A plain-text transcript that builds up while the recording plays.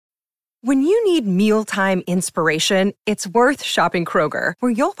When you need mealtime inspiration, it's worth shopping Kroger,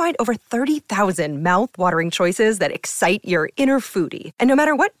 where you'll find over 30,000 mouth-watering choices that excite your inner foodie. And no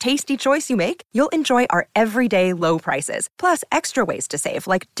matter what tasty choice you make, you'll enjoy our everyday low prices, plus extra ways to save,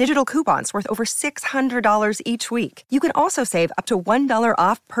 like digital coupons worth over $600 each week. You can also save up to $1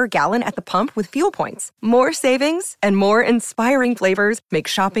 off per gallon at the pump with fuel points. More savings and more inspiring flavors make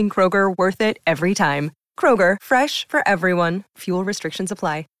shopping Kroger worth it every time. Kroger, fresh for everyone. Fuel restrictions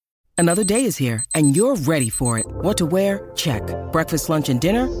apply. Another day is here, and you're ready for it. What to wear? Check. Breakfast, lunch, and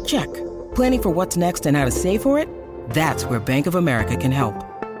dinner? Check. Planning for what's next and how to save for it? That's where Bank of America can help.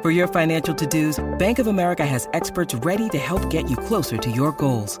 For your financial to-dos, Bank of America has experts ready to help get you closer to your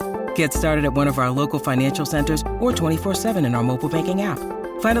goals. Get started at one of our local financial centers or 24/7 in our mobile banking app.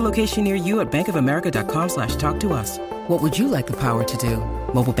 Find a location near you at bankofamerica.com/talktous. What would you like the power to do?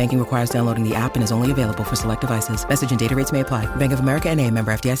 Mobile banking requires downloading the app and is only available for select devices. Message and data rates may apply. Bank of America N.A.,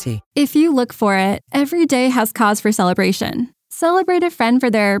 member FDIC. If you look for it, every day has cause for celebration. Celebrate a friend for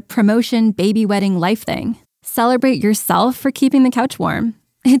their promotion, baby wedding, life thing. Celebrate yourself for keeping the couch warm.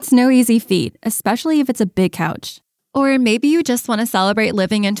 It's no easy feat, especially if it's a big couch. Or maybe you just want to celebrate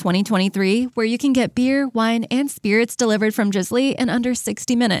living in 2023, where you can get beer, wine, and spirits delivered from Drizzly in under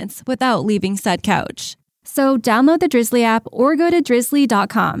 60 minutes without leaving said couch. So download the Drizzly app or go to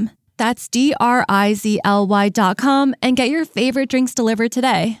drizzly.com. That's DRIZLY.com and get your favorite drinks delivered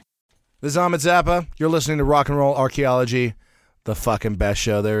today. This is Ahmed Zappa. You're listening to Rock and Roll Archaeology, the fucking best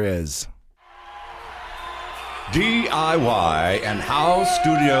show there is. DIY and How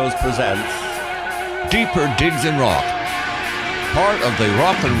Studios presents Deeper Digs in Rock, part of the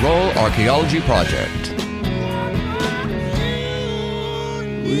Rock and Roll Archaeology Project.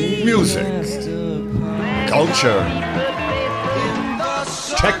 Music, culture,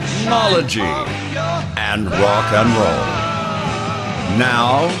 technology, and rock and roll.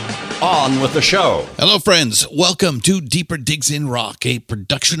 Now, on with the show. Hello, friends. Welcome to Deeper Digs in Rock, a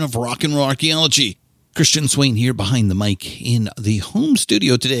production of Rock and Roll Archaeology. Christian Swain here behind the mic in the home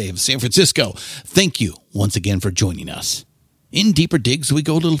studio today of San Francisco. Thank you once again for joining us. In Deeper Digs, we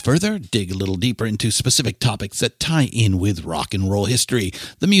go a little further, dig a little deeper into specific topics that tie in with rock and roll history,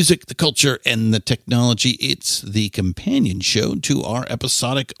 the music, the culture, and the technology. It's the companion show to our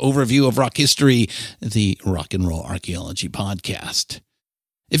episodic overview of rock history, the Rock and Roll Archaeology Podcast.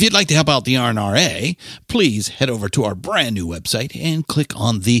 If you'd like to help out the RNRA, please head over to our brand new website and click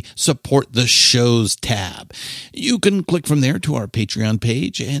on the Support the Shows tab. You can click from there to our Patreon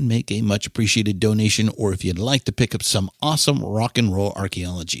page and make a much appreciated donation, or if you'd like to pick up some awesome rock and roll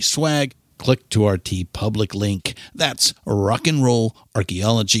archaeology swag, click to our TeePublic link. That's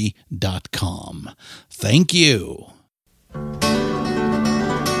rockandrollarchaeology.com. Thank you.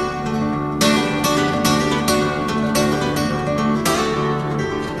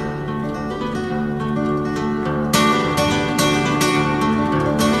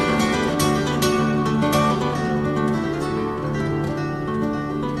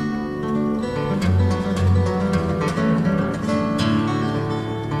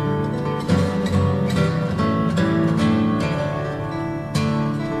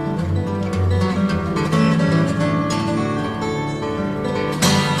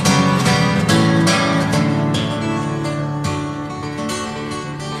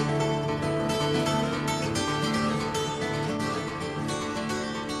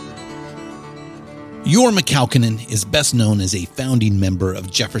 Jorma Kaukonen is best known as a founding member of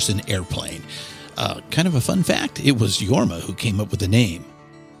Jefferson Airplane. Kind of a fun fact, it was Jorma who came up with the name.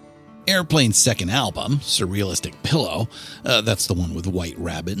 Airplane's second album, Surrealistic Pillow, that's the one with White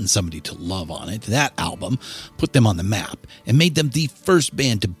Rabbit and Somebody to Love on it, that album put them on the map and made them the first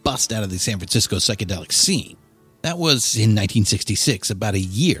band to bust out of the San Francisco psychedelic scene. That was in 1966, about a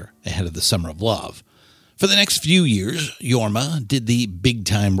year ahead of the Summer of Love. For the next few years, Jorma did the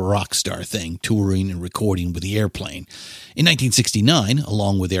big-time rock star thing, touring and recording with the Airplane. In 1969,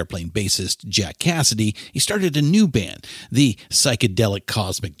 along with Airplane bassist Jack Cassidy, he started a new band, the psychedelic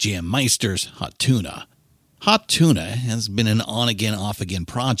cosmic jam meisters Hot Tuna. Hot Tuna has been an on-again, off-again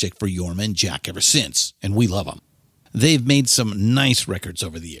project for Jorma and Jack ever since, and we love them. They've made some nice records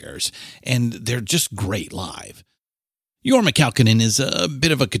over the years, and they're just great live. Jorma Kaukonen is a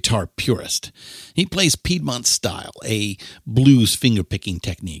bit of a guitar purist. He plays Piedmont style, a blues finger-picking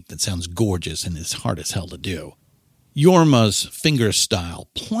technique that sounds gorgeous and is hard as hell to do. Jorma's finger-style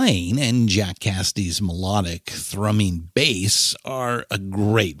playing and Jack Cassidy's melodic, thrumming bass are a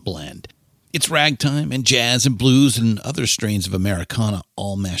great blend. It's ragtime and jazz and blues and other strains of Americana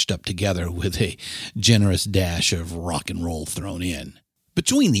all mashed up together with a generous dash of rock and roll thrown in.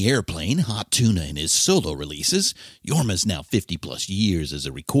 Between The Airplane, Hot Tuna, and his solo releases, Jorma's now 50-plus years as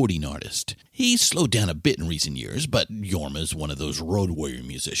a recording artist. He's slowed down a bit in recent years, but Jorma's one of those road warrior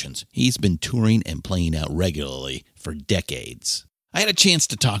musicians. He's been touring and playing out regularly for decades. I had a chance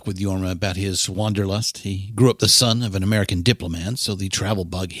to talk with Jorma about his wanderlust. He grew up the son of an American diplomat, so the travel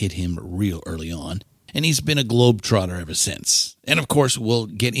bug hit him real early on. And he's been a globetrotter ever since. And of course, we'll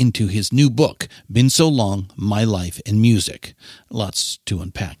get into his new book, Been So Long, My Life and Music. Lots to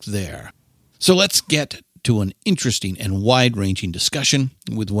unpack there. So let's get to an interesting and wide-ranging discussion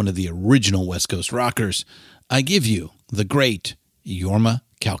with one of the original West Coast rockers. I give you the great Jorma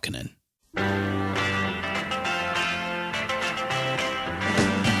Kaukonen.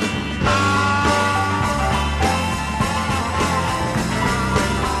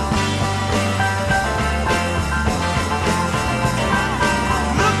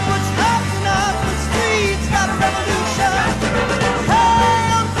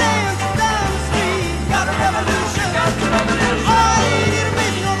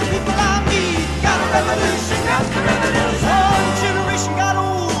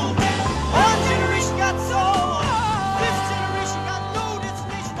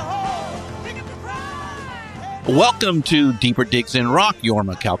 Welcome to Deeper Digs in Rock,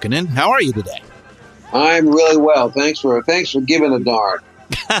 Jorma Kaukonen. How are you today? I'm really well. Thanks for giving a darn.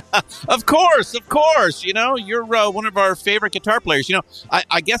 Of course. You know, you're one of our favorite guitar players. You know,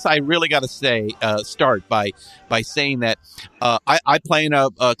 I guess I really got to start by saying that I play in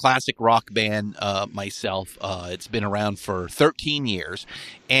a classic rock band myself. It's been around for 13 years.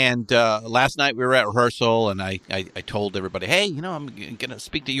 And last night we were at rehearsal, and I told everybody, hey, you know, I'm going to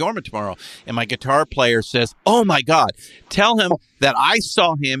speak to Jorma tomorrow. And my guitar player says, oh, my God, tell him that I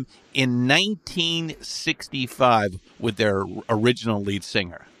saw him in 1965 with their original lead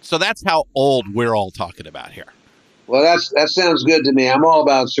singer. So that's how old we're all talking about here. Well, that sounds good to me. I'm all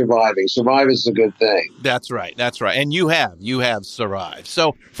about surviving. Surviving is a good thing. That's right. And you have survived.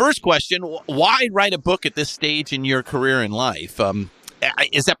 So first question, why write a book at this stage in your career and life?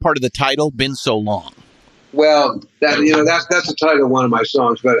 Is that part of the title, Been So Long? Well, that's the title of one of my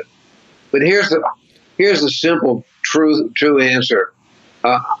songs. But here's the simple, true answer.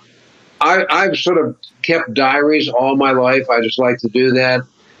 I've sort of kept diaries all my life. I just like to do that.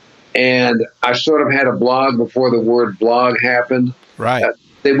 And I sort of had a blog before the word blog happened. Right.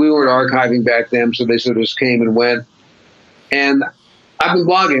 We weren't archiving back then, so they sort of just came and went. And I've been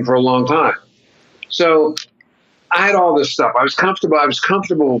blogging for a long time. So I had all this stuff. I was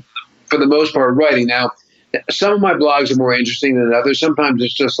comfortable for the most part writing. Now, some of my blogs are more interesting than others. Sometimes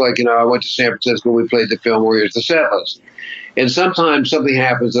it's just like, I went to San Francisco, we played the Fillmore, here's the set list. And sometimes something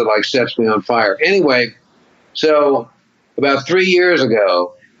happens that like sets me on fire. Anyway, so about 3 years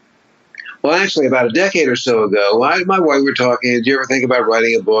ago, well, actually about a decade or so ago, my wife were talking, did you ever think about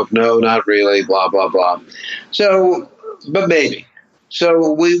writing a book? No, not really, blah, blah, blah. So, but maybe.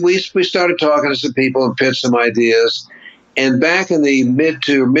 So we started talking to some people and pitched some ideas. And back in the mid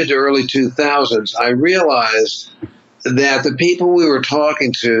to early 2000s, I realized that the people we were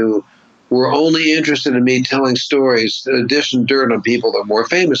talking to were only interested in me telling stories, dishing dirt on people that were more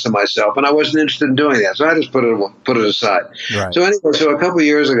famous than myself, and I wasn't interested in doing that, so I just put it aside. Right. So anyway, a couple of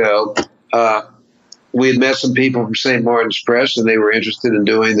years ago, we had met some people from St. Martin's Press, and they were interested in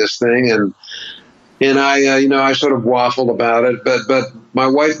doing this thing, and I sort of waffled about it, but my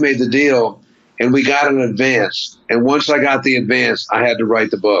wife made the deal, and we got an advance. And once I got the advance, I had to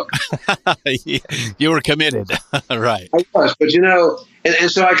write the book. You were committed. Right. I was, but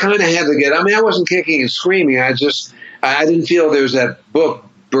and so I kind of had to I wasn't kicking and screaming. I didn't feel there was that book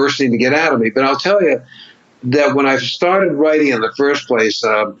bursting to get out of me. But I'll tell you that when I started writing in the first place,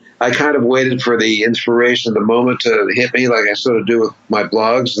 I kind of waited for the inspiration, the moment to hit me, like I sort of do with my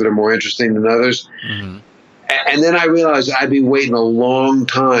blogs that are more interesting than others. Mm-hmm. And then I realized I'd be waiting a long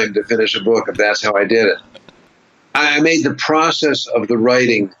time to finish a book if that's how I did it. I made the process of the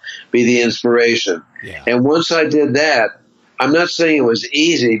writing be the inspiration. Yeah. And once I did that, I'm not saying it was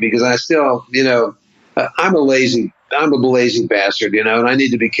easy, because I still, I'm a lazy bastard, and I need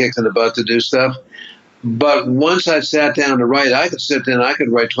to be kicked in the butt to do stuff. But once I sat down to write, I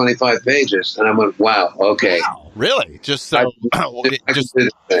could write 25 pages. And I went, wow, okay. Wow, really?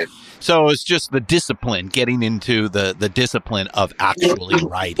 So it's just the discipline, getting into the discipline of actually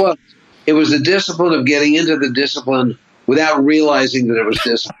writing. Well, it was the discipline of getting into the discipline without realizing that it was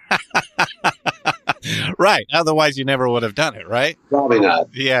discipline. Right. Otherwise, you never would have done it, right? Probably not.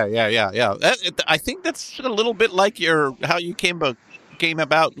 Yeah. I think that's a little bit like how you came came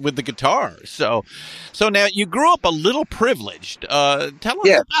about with the guitar. So now you grew up a little privileged. Tell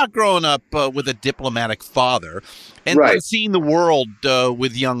us about growing up with a diplomatic father and seeing the world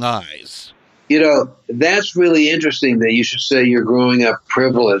with young eyes. That's really interesting that you should say you're growing up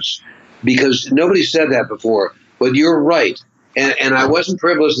privileged, because nobody said that before. But you're right. And I wasn't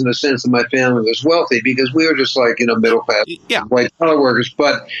privileged in the sense that my family was wealthy, because we were just like, middle class white collar workers.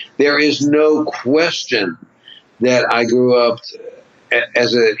 But there is no question that I grew up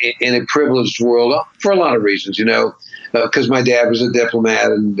in a privileged world for a lot of reasons, because my dad was a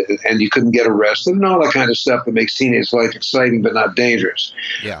diplomat and you couldn't get arrested and all that kind of stuff that makes teenage life exciting but not dangerous.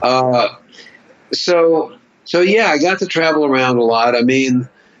 Yeah. So I got to travel around a lot. I mean,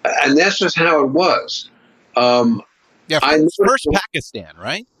 and that's just how it was. First Pakistan,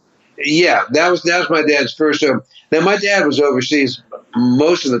 right? Yeah, that was my dad's first job. Now, my dad was overseas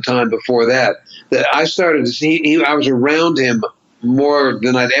most of the time before that. That I started to see, I was around him more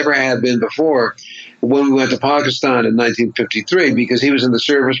than I'd ever had been before when we went to Pakistan in 1953, because he was in the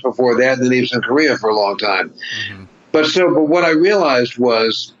service before that, and then he was in Korea for a long time. Mm-hmm. But what I realized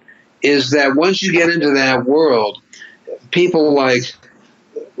is that once you get into that world, people like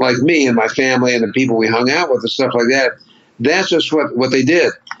me and my family and the people we hung out with and stuff like that, that's just what they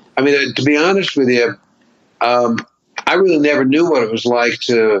did. I mean, to be honest with you, I really never knew what it was like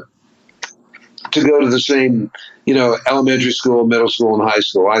to go to the same, elementary school, middle school, and high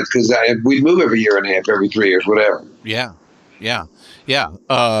school. Because we'd move every year and a half, every 3 years, whatever. Yeah.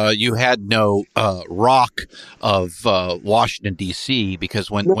 You had no rock of Washington, D.C. because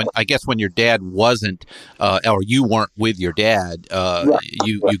when your dad wasn't, or you weren't with your dad,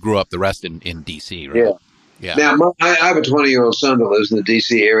 you grew up the rest in D.C., right? Yeah. Now, I have a 20-year-old son that lives in the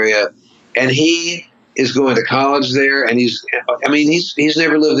D.C. area, and he is going to college there, and he's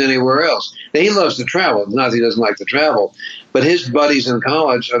never lived anywhere else. Now, he loves to travel. Not that he doesn't like to travel, but his buddies in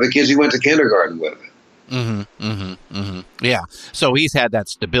college are the kids he went to kindergarten with. Mm-hmm, mm-hmm, mm-hmm. Yeah. So he's had that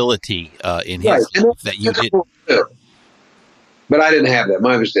stability in his life that you didn't. But I didn't have that.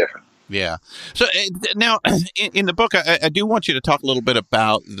 Mine was different. Yeah. So now, in the book, I do want you to talk a little bit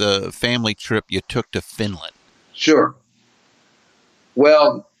about the family trip you took to Finland. Sure.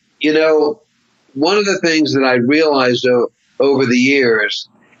 Well, one of the things that I realized over the years,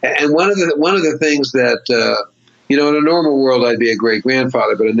 and one of the things that in a normal world I'd be a great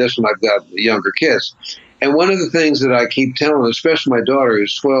grandfather, but in this one I've got younger kids. And one of the things that I keep telling, especially my daughter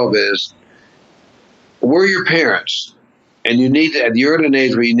who's 12, is we're your parents. And you're at an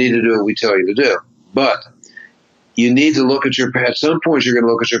age where you need to do what we tell you to do. But you need to look at at some point you're going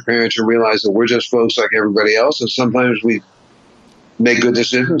to look at your parents and realize that we're just folks like everybody else. And sometimes we make good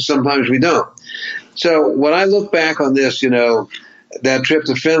decisions, sometimes we don't. So when I look back on this, that trip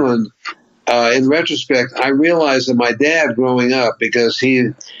to Finland, in retrospect, I realized that my dad growing up, because he,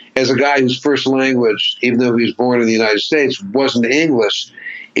 as a guy whose first language, even though he was born in the United States, wasn't English,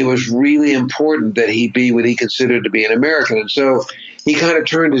 it was really important that he be what he considered to be an American. And so he kind of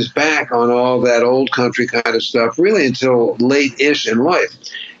turned his back on all that old country kind of stuff, really until late-ish in life.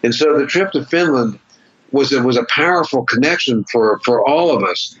 And so the trip to Finland was a powerful connection for all of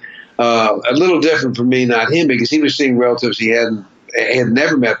us. A little different for me, not him, because he was seeing relatives he had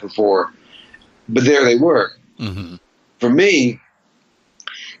never met before. But there they were. Mm-hmm. For me,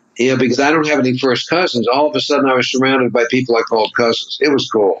 because I don't have any first cousins, all of a sudden I was surrounded by people I called cousins. It was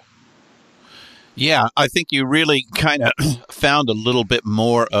cool. Yeah, I think you really kind of found a little bit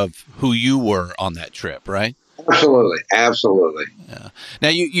more of who you were on that trip, right? Absolutely. Yeah. Now,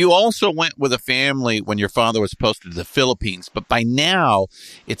 you also went with a family when your father was posted to the Philippines, but by now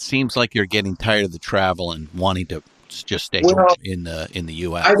it seems like you're getting tired of the travel and wanting to just stay in the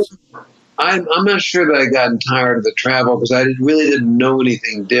U.S. I'm not sure that I'd gotten tired of the travel because I really didn't know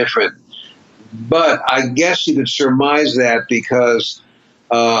anything different. But I guess you could surmise that because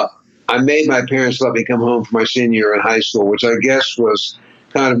I made my parents let me come home for my senior year in high school, which I guess was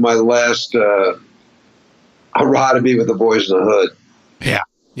kind of my last hurrah to be with the boys in the hood.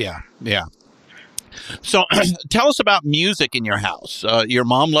 Yeah. So tell us about music in your house. Your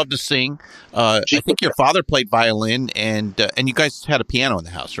mom loved to sing. I think your father played violin, and you guys had a piano in the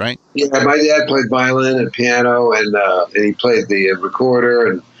house, right? Yeah, my dad played violin and piano, and he played the recorder,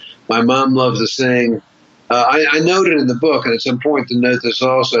 and my mom loved to sing. I noted in the book, and it's important to note this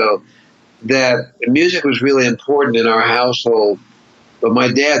also, that music was really important in our household, but my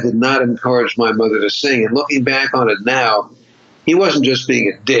dad did not encourage my mother to sing. And looking back on it now, he wasn't just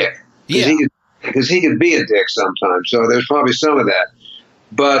being a dick. Because he could be a dick sometimes, so there's probably some of that.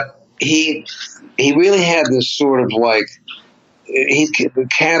 But he really had this sort of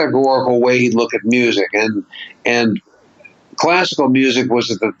categorical way he'd look at music, and classical music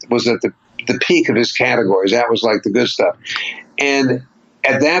was at the peak of his categories. That was like the good stuff. And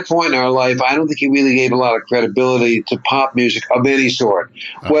at that point in our life, I don't think he really gave a lot of credibility to pop music of any sort,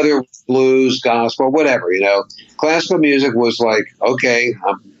 whether it was blues, gospel, whatever. Classical music was like, okay,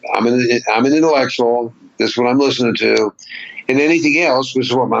 I'm an intellectual. This is what I'm listening to. And anything else,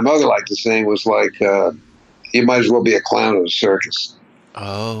 which is what my mother liked to sing, was like, you might as well be a clown at a circus.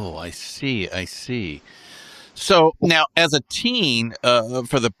 Oh, I see. So now, as a teen,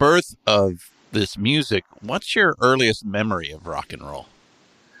 for the birth of this music, what's your earliest memory of rock and roll?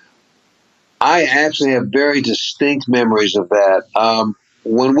 I actually have very distinct memories of that.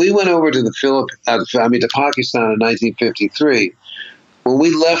 When we went over to to Pakistan in 1953, when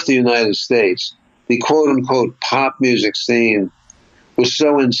we left the United States, the quote-unquote pop music scene was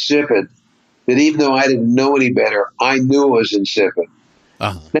so insipid that even though I didn't know any better, I knew it was insipid.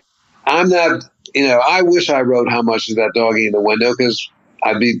 Now, I'm not, I wish I wrote How Much Is That Doggy in the Window, because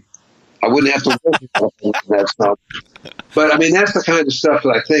I wouldn't have to work with that stuff. But, that's the kind of stuff that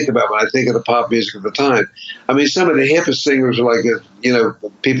I think about when I think of the pop music of the time. Some of the hippest singers are like,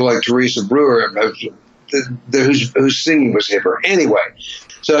 people like Teresa Brewer, whose singing was hipper. Anyway,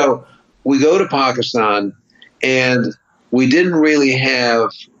 so we go to Pakistan, and we didn't really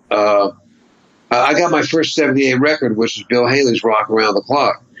have I got my first 78 record, which was Bill Haley's Rock Around the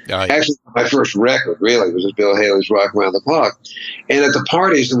Clock. Actually, my first record really was Bill Haley's Rock Around the Clock. And at the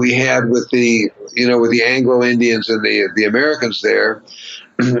parties that we had with the Anglo-Indians and the Americans there,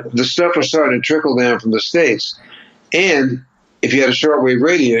 the stuff was starting to trickle down from the States. And if you had a shortwave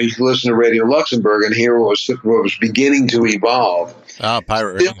radio, you could listen to Radio Luxembourg and hear what was beginning to evolve. Oh,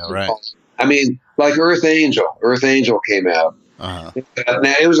 pirate radio, right. Like Earth Angel. Earth Angel came out. Now,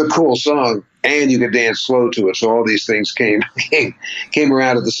 it was a cool song, and you could dance slow to it, so all these things came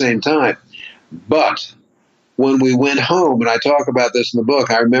around at the same time. But when we went home, and I talk about this in the book,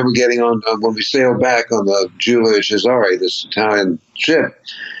 I remember getting on when we sailed back on the Giulio Cesare, this Italian ship,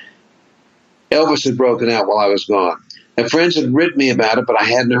 Elvis had broken out while I was gone. And friends had written me about it, but I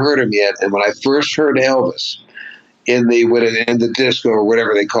hadn't heard him yet. And when I first heard Elvis in the disco or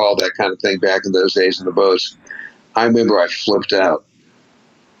whatever they called that kind of thing back in those days in the boats, I remember I flipped out.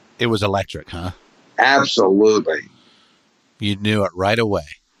 It was electric, huh? Absolutely. You knew it right away.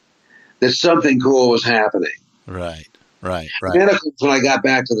 That something cool was happening. Right. Then, of course, when I got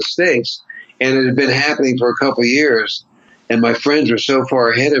back to the States, and it had been happening for a couple of years, and my friends were so far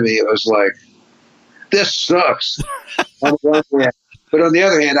ahead of me, it was like, this sucks. On the one hand. But on the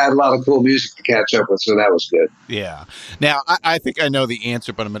other hand, I had a lot of cool music to catch up with, so that was good. Yeah. Now, I think I know the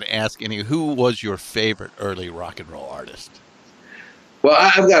answer, but I'm going to ask any. Who was your favorite early rock and roll artist? Well,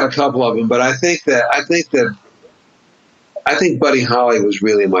 I've got a couple of them, but I think Buddy Holly was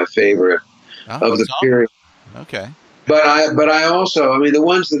really my favorite of the period. Okay. But I also, the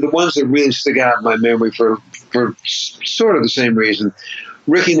ones that really stick out in my memory for sort of the same reason.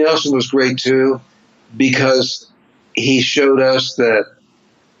 Ricky Nelson was great too, because he showed us that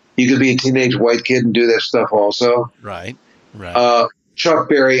you could be a teenage white kid and do that stuff also. Right. Chuck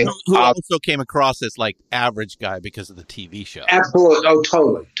Berry. Who also came across as like average guy because of the TV show. Absolutely. Oh,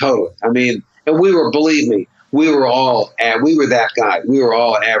 totally. And believe me, we were that guy. We were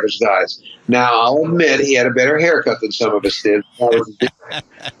all average guys. Now, I'll admit he had a better haircut than some of us did.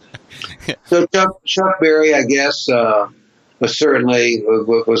 So Chuck Berry, I guess, certainly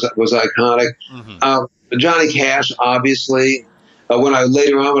was iconic. Mm-hmm. Johnny Cash, obviously. When I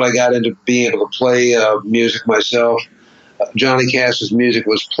got into being able to play music myself, Johnny Cash's music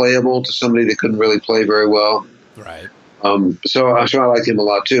was playable to somebody that couldn't really play very well. Right. So I liked him a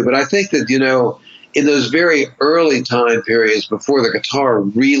lot too. But I think that, in those very early time periods before the guitar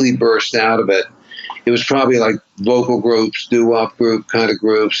really burst out of it, it was probably like vocal groups, doo-wop group kind of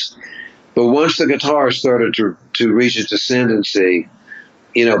groups. But once the guitar started to reach its ascendancy,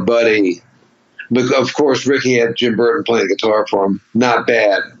 Buddy. But of course, Ricky had Jim Burton playing guitar for him. Not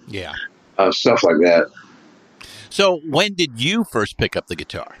bad. Yeah. Stuff like that. So when did you first pick up the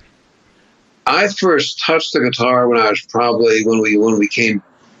guitar? I first touched the guitar when I was probably, when we came,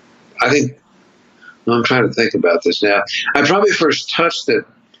 I think, I'm trying to think about this now. I probably first touched it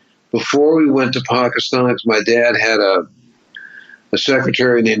before we went to Pakistan, because my dad had a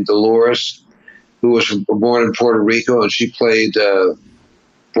secretary named Dolores who was born in Puerto Rico, and she played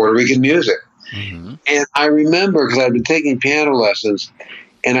Puerto Rican music. Mm-hmm. And I remember, because I'd been taking piano lessons,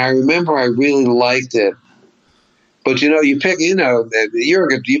 and I remember I really liked it. But you play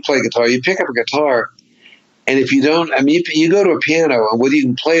guitar, you pick up a guitar, and if you don't, you go to a piano, and whether you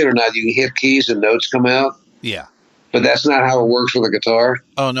can play it or not, you can hit keys and notes come out. Yeah. But that's not how it works with a guitar.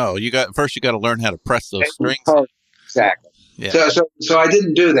 Oh no, you got to learn how to press those strings. Exactly. Yeah. So I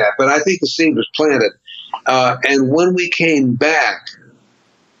didn't do that, but I think the seed was planted. And when we came back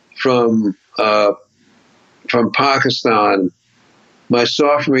from Pakistan, my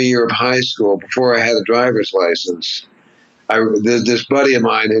sophomore year of high school, before I had a driver's license, this buddy of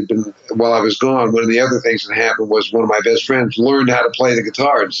mine had been, while I was gone, one of the other things that happened was one of my best friends learned how to play the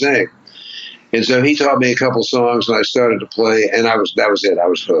guitar and sing. And so he taught me a couple songs, and I started to play, and that was it. I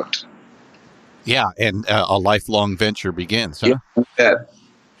was hooked. Yeah, and a lifelong venture begins, huh? Yeah.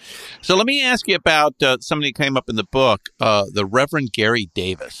 So let me ask you about somebody who came up in the book, the Reverend Gary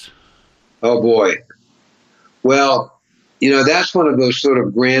Davis. Oh, boy. Well, that's one of those sort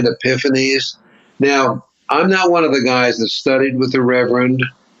of grand epiphanies. Now, I'm not one of the guys that studied with the Reverend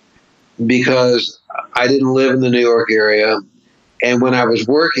because I didn't live in the New York area. And when I was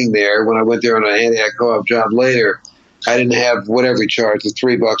working there, when I went there on an Antioch Co-op job later, I didn't have whatever he charged, the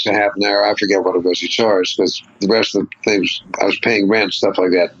 $3 a half an hour. I forget what it was he charged because the rest of the things, I was paying rent, stuff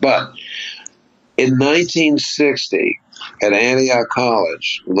like that. But in 1960, at Antioch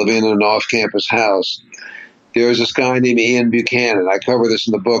College, living in an off-campus house, there was this guy named Ian Buchanan. I cover this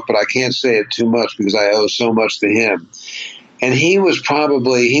in the book, but I can't say it too much because I owe so much to him. And he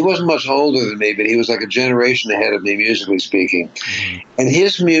wasn't much older than me, but he was like a generation ahead of me, musically speaking. And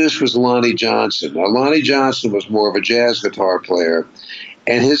his muse was Lonnie Johnson. Now, Lonnie Johnson was more of a jazz guitar player,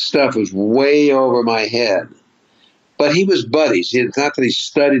 and his stuff was way over my head. But he was buddies. It's not that he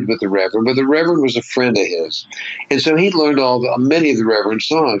studied with the Reverend, but the Reverend was a friend of his. And so he learned many of the Reverend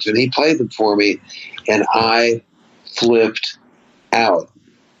songs, and he played them for me, and I flipped out.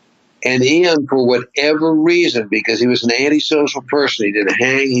 And Ian, for whatever reason, because he was an antisocial person, he didn't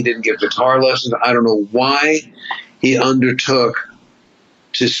hang, he didn't give guitar lessons. I don't know why he undertook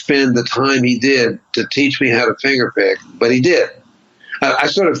to spend the time he did to teach me how to fingerpick, but he did. I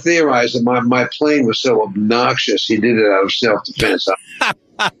sort of theorized that my playing was so obnoxious, he did it out of self-defense.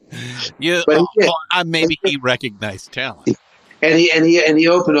 Maybe he recognized talent. And he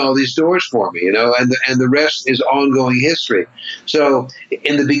opened all these doors for me, and the rest is ongoing history. So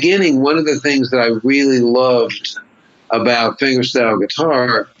in the beginning, one of the things that I really loved about fingerstyle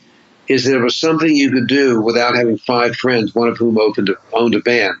guitar is that it was something you could do without having 5 friends, one of whom owned a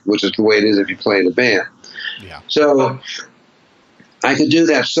band, which is the way it is if you play in a band. Yeah. So I could do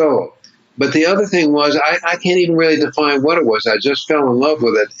that solo. But the other thing was I can't even really define what it was. I just fell in love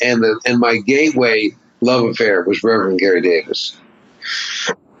with it, and my gateway love affair was Reverend Gary Davis.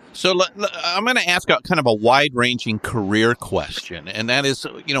 So I'm going to ask kind of a wide-ranging career question, and that is,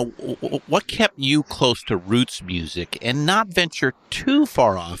 what kept you close to roots music and not venture too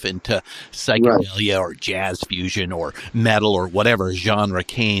far off into psychedelia or jazz fusion or metal or whatever genre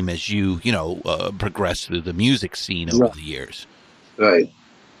came as you, progressed through the music scene over the years? Right.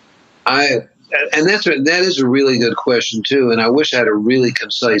 That is a really good question too, and I wish I had a really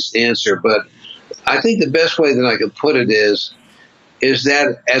concise answer, but I think the best way that I could put it is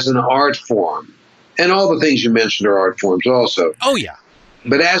that as an art form, and all the things you mentioned are art forms also. Oh, yeah.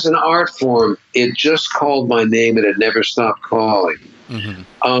 But as an art form, it just called my name and it never stopped calling.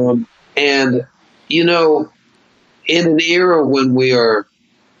 Mm-hmm. And, in an era when we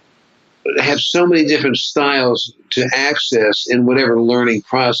have so many different styles to access in whatever learning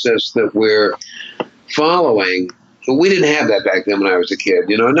process that we're following, but we didn't have that back then when I was a kid,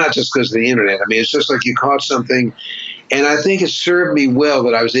 not just because of the internet. I mean, it's just like you caught something, and I think it served me well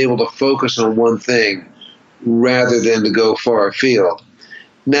that I was able to focus on one thing rather than to go far afield.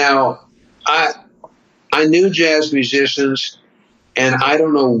 Now, I knew jazz musicians, and I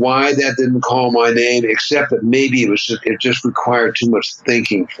don't know why that didn't call my name, except that maybe it just required too much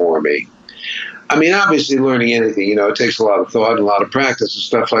thinking for me. I mean, obviously learning anything, it takes a lot of thought and a lot of practice and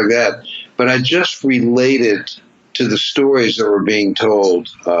stuff like that, but I just related to the stories that were being told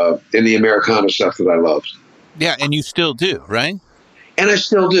in the Americana stuff that I loved. Yeah, and you still do, right? And I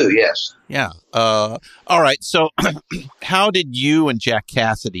still do, yes. Yeah. All right. So how did you and Jack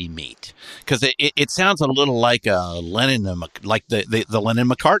Cassidy meet? Because it sounds a little like Lennon, like the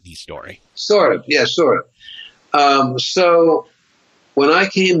Lennon-McCartney story. Sort of. Yeah, sort of. So when I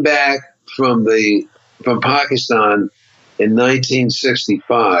came back from Pakistan in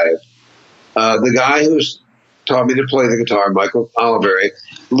 1965, the guy who's taught me to play the guitar, Michael Oliveri,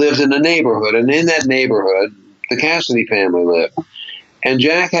 lived in a neighborhood. And in that neighborhood, the Cassidy family lived. And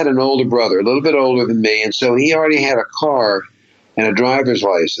Jack had an older brother, a little bit older than me. And so he already had a car and a driver's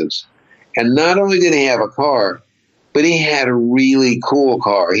license. And not only did he have a car, but he had a really cool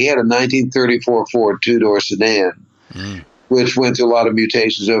car. He had a 1934 Ford two-door sedan, which went through a lot of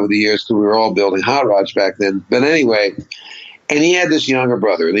mutations over the years because we were all building hot rods back then. But anyway, and he had this younger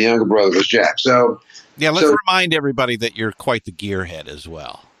brother, and the younger brother was Jack. So Yeah, let's remind everybody that you're quite the gearhead as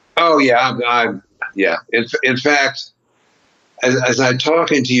well. Oh yeah, I'm yeah. In fact, as I'm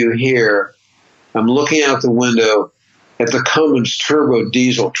talking to you here, I'm looking out the window at the Cummins turbo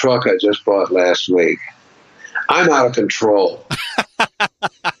diesel truck I just bought last week. I'm out of control.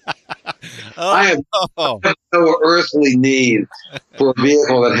 I have no earthly need for a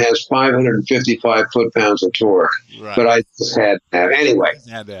vehicle that has 555 foot-pounds of torque, but I just had to have. Anyway.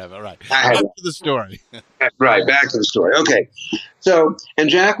 Had to have it, right. Back to the story. Right, back to the story. Okay. So, and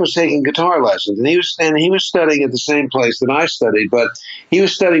Jack was taking guitar lessons, and he was studying at the same place that I studied, but he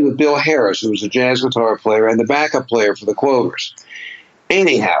was studying with Bill Harris, who was a jazz guitar player and the backup player for the Quovers.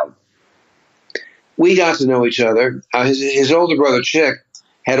 Anyhow, we got to know each other. His older brother, Chick,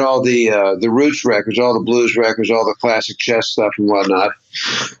 had all the roots records, all the blues records, all the classic chess stuff and whatnot,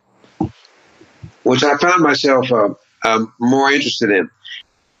 which I found myself more interested in.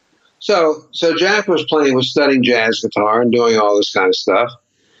 So Jack was studying jazz guitar and doing all this kind of stuff.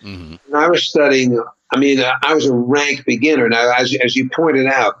 Mm-hmm. And I was studying, I was a rank beginner. Now, as you pointed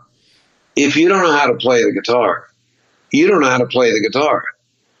out, if you don't know how to play the guitar, you don't know how to play the guitar.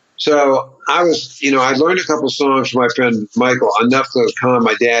 So I learned a couple songs from my friend Michael, enough to calm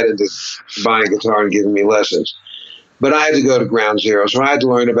my dad into buying a guitar and giving me lessons. But I had to go to ground zero, so I had to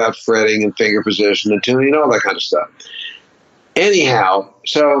learn about fretting and finger position and tuning and all that kind of stuff. Anyhow,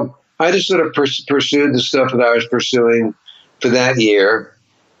 so I just sort of pursued the stuff that I was pursuing for that year.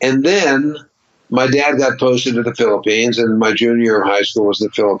 And then my dad got posted to the Philippines, and my junior year of high school was in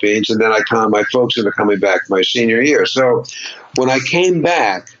the Philippines. And then I conned my folks into coming back my senior year. So when I came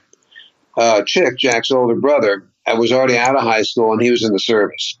back, Chick, Jack's older brother, I was already out of high school, and he was in the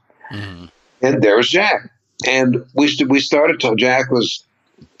service. Mm-hmm. And there was Jack. And we started to, Jack was,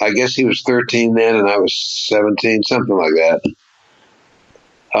 I guess he was 13 then, and I was 17, something like that.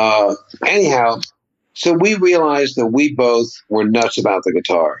 Anyhow, so we realized that we both were nuts about the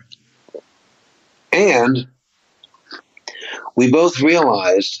guitar. And we both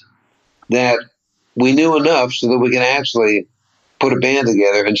realized that we knew enough so that we could actually put a band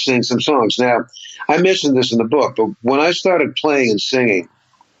together and sing some songs. Now, I mentioned this in the book, but when I started playing and singing,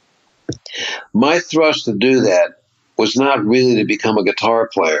 my thrust to do that was not really to become a guitar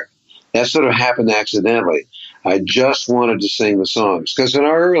player. That sort of happened accidentally. I just wanted to sing the songs. Because in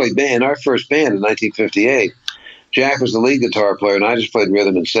our early band, our first band in 1958, Jack was the lead guitar player, and I just played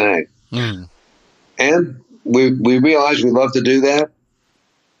rhythm and sang. Mm. And we realized we loved to do that.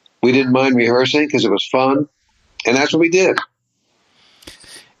 We didn't mind rehearsing because it was fun. And that's what we did.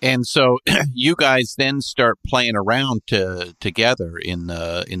 And so you guys then start playing around together in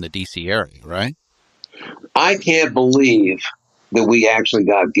the D.C. area, right? I can't believe that we actually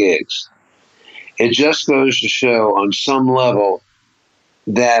got gigs. It just goes to show on some level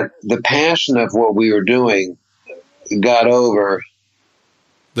that the passion of what we were doing got over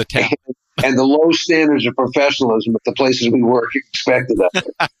the talent. And the low standards of professionalism at the places we work expected of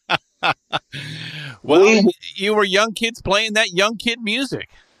it. Well, you were young kids playing that young kid music.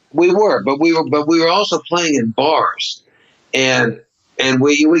 We were, but we were also playing in bars, and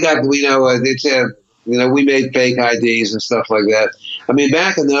we made fake IDs and stuff like that. I mean,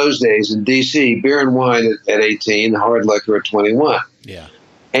 back in those days in D.C., beer and wine at 18, hard liquor at 21. Yeah.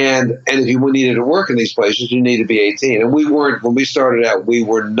 And if you needed to work in these places, you needed to be 18. And we weren't, when we started out, we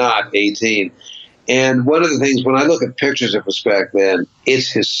were not 18. And one of the things, when I look at pictures of us back then, it's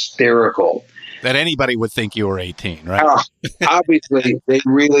hysterical. That anybody would think you were 18, right? Obviously, they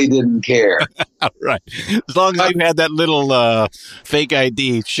really didn't care. Right. As long as you had that little fake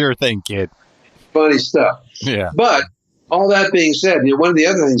ID, sure thing, kid. Funny stuff. Yeah. But all that being said, one of the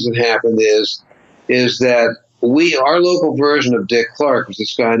other things that happened is that our local version of Dick Clark was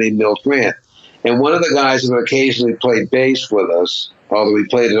this guy named Milt Grant. And one of the guys that would occasionally play bass with us, although we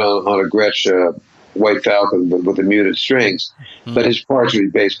played it on a Gretsch White Falcon with the muted strings, but his parts would be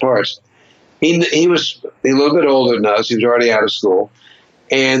bass parts. He was a little bit older than us. He was already out of school.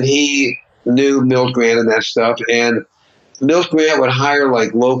 And he knew Milt Grant and that stuff. And Milt Grant would hire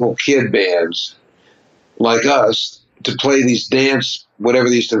like local kid bands like us to play these dance, whatever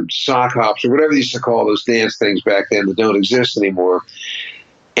these sock hops or whatever they used to call those dance things back then that don't exist anymore.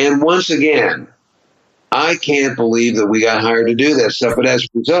 And once again, I can't believe that we got hired to do that stuff. But as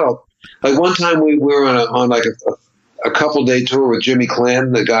a result, like one time we were on like a couple-day tour with Jimmy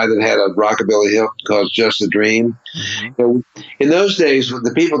Clanton, the guy that had a rockabilly hit called Just a Dream. Mm-hmm. In those days,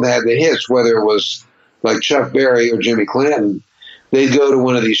 the people that had the hits, whether it was like Chuck Berry or Jimmy Clanton, they'd go to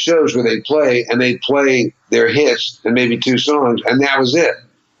one of these shows where they'd play their hits and maybe two songs, and that was it.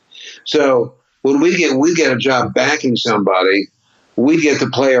 So when we get a job backing somebody, we'd get to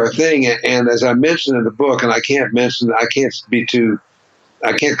play our thing. And as I mentioned in the book, and I can't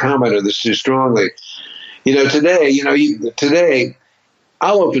comment on this too strongly. Today,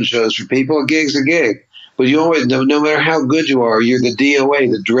 I'll open shows for people. A gig's a gig. But you always know, no matter how good you are, you're the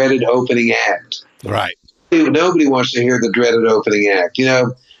DOA, the dreaded opening act. Right. Nobody wants to hear the dreaded opening act,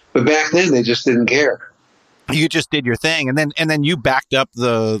 But back then, they just didn't care. You just did your thing, and then you backed up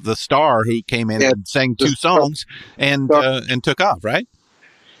the star who came in and sang 2 songs and took off, right?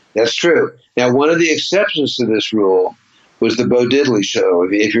 That's true. Now, one of the exceptions to this rule was the Bo Diddley Show.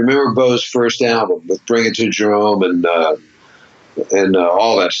 If you remember Bo's first album with "Bring It to Jerome" and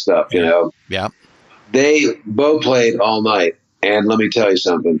all that stuff, Yeah. Bo played all night, and let me tell you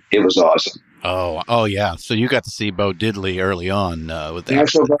something, it was awesome. Oh yeah. So you got to see Bo Diddley early on with that.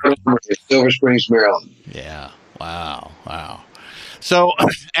 National Guard, Silver Springs, Maryland. Yeah. Wow. So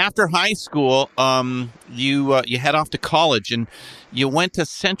after high school, you head off to college, and you went to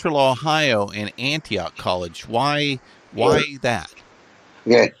Central Ohio and Antioch College. Why that?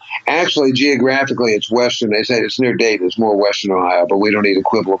 Okay. Actually, geographically, it's western. They say it's near Dayton. It's more western Ohio, but we don't need to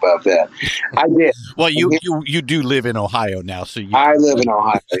quibble about that. I did. Well, you do live in Ohio now, so I live in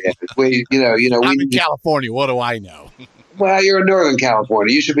Ohio. Yeah. I'm in California. What do I know? Well, you're in Northern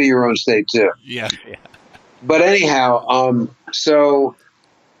California. You should be your own state too. Yeah. But anyhow, so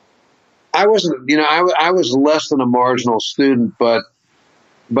I wasn't. I was less than a marginal student, but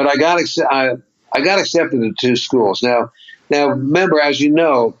I got accepted to 2 schools. Now, remember, as you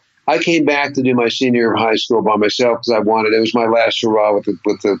know, I came back to do my senior year of high school by myself because I wanted. It was my last hurrah with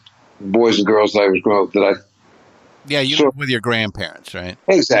the boys and girls that I was growing up. Yeah, you lived with your grandparents, right?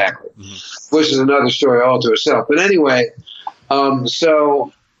 Exactly, mm-hmm. Which is another story all to itself. But anyway,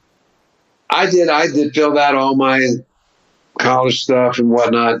 so I did fill out all my college stuff and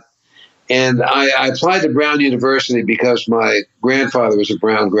whatnot, and I applied to Brown University because my grandfather was a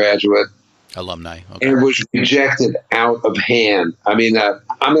Brown graduate. Alumni. Okay. And was rejected out of hand. I mean,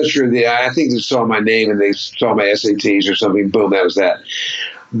 I'm not sure. I think they saw my name and they saw my SATs or something. Boom, that was that.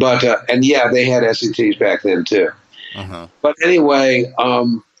 But and yeah, they had SATs back then too. Uh-huh. But anyway,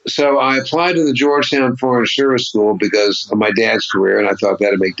 so I applied to the Georgetown Foreign Service School because of my dad's career, and I thought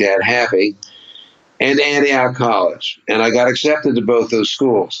that'd make Dad happy. And Antioch College, and I got accepted to both those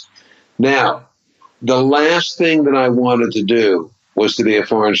schools. Now, the last thing that I wanted to do was to be a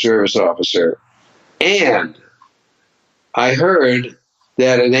Foreign Service officer. And I heard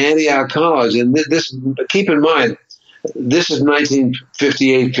that at Antioch College, and this, keep in mind, this is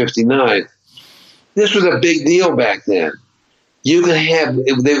 1958, 59. This was a big deal back then. You could have,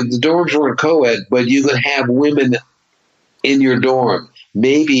 the dorms weren't co-ed, but you could have women in your dorm,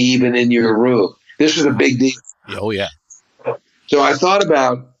 maybe even in your room. This was a big deal. Oh, yeah. So I thought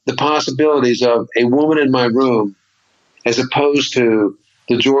about the possibilities of a woman in my room as opposed to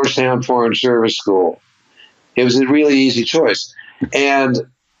the Georgetown Foreign Service School. It was a really easy choice. And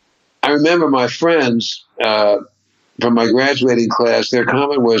I remember my friends from my graduating class, their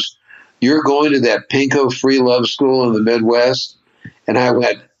comment was, "You're going to that Pinko free love school in the Midwest?" And I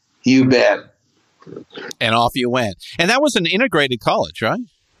went, "You bet." And off you went. And that was an integrated college, right?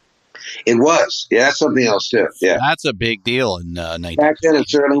 It was. Yeah, that's something else too. Yeah, that's a big deal in 19. Back then, it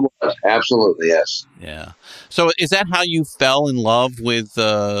certainly was. Absolutely, yes. Yeah. So, is that how you fell in love with?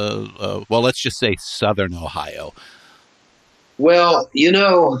 Well, let's just say Southern Ohio. Well,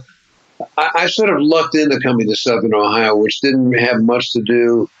 I sort of lucked into coming to Southern Ohio, which didn't have much to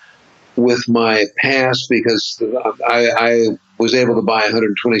do with my past because I was able to buy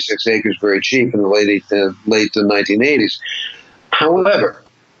 126 acres very cheap in the late 1980s. However,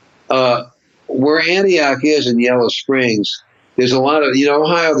 where Antioch is in Yellow Springs, there's a lot of,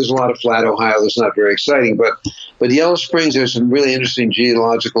 Ohio, there's a lot of flat Ohio that's not very exciting, but Yellow Springs, there's some really interesting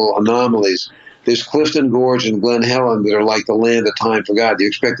geological anomalies. There's Clifton Gorge and Glen Helen that are like the land of time forgot. You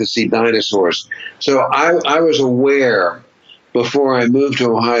expect to see dinosaurs. So I was aware before I moved to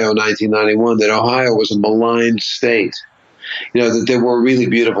Ohio in 1991 that Ohio was a maligned state, that there were really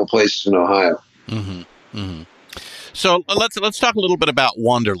beautiful places in Ohio. Mm-hmm. Mm-hmm. So let's talk a little bit about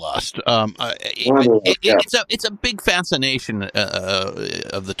Wanderlust. It's a big fascination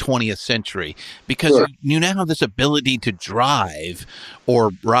of the 20th century because sure. You now have this ability to drive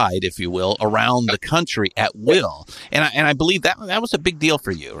or ride, if you will, around the country at will, and I believe that was a big deal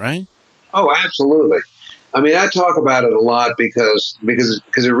for you, right? Oh, absolutely. I mean, I talk about it a lot because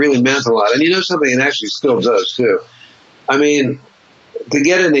it really meant a lot, and something, it actually still does too. I mean, to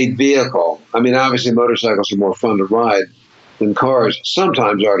get in a vehicle, obviously motorcycles are more fun to ride than cars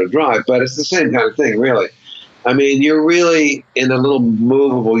sometimes are to drive, but it's the same kind of thing, really. I mean, you're really in a little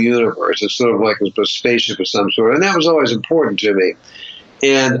movable universe. It's sort of like a spaceship of some sort. And that was always important to me.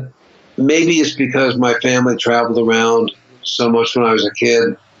 And maybe it's because my family traveled around so much when I was a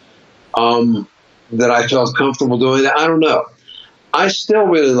kid that I felt comfortable doing that. I don't know. I still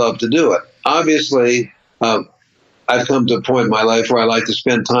really love to do it. Obviously, I've come to a point in my life where I like to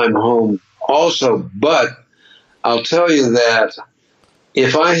spend time home also. But I'll tell you that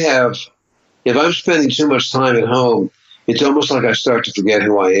if I'm spending too much time at home, it's almost like I start to forget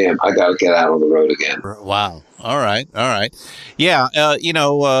who I am. I got to get out on the road again. Wow. All right. Yeah.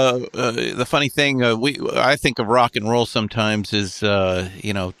 The funny thing, I think of rock and roll sometimes is,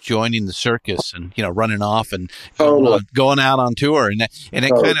 joining the circus and, running off and going out on tour. And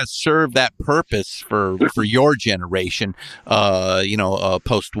it kind of served that purpose for your generation,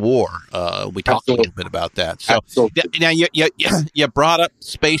 post-war. We talked a little bit about that. So now you brought up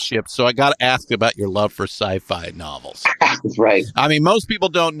spaceships. So I got to ask about your love for sci-fi novels. Right. I mean, most people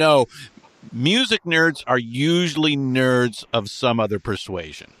don't know. Music nerds are usually nerds of some other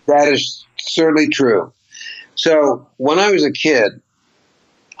persuasion. That is certainly true. So when I was a kid,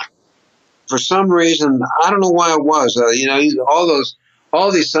 for some reason, I don't know why it was,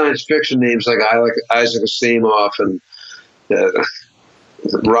 all these science fiction names like Isaac Asimov and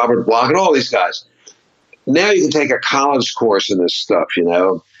Robert Bloch and all these guys. Now you can take a college course in this stuff,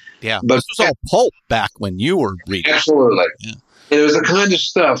 Yeah, but this was all pulp back when you were reading. Absolutely. Yeah. And it was the kind of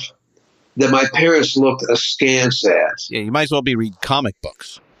stuff that my parents looked askance at. Yeah, you might as well be reading comic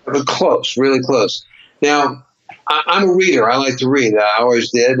books. Close, really close. Now, I'm a reader. I like to read. I always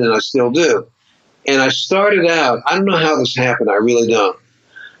did, and I still do. And I started out, I don't know how this happened. I really don't.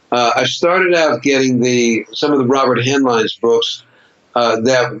 I started out getting some of the Robert Heinlein's books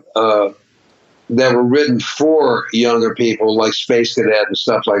that were written for younger people, like Space Cadet and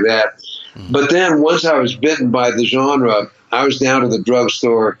stuff like that. Mm-hmm. But then once I was bitten by the genre, I was down to the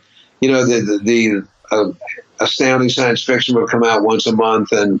drugstore. The Astounding Science Fiction would come out once a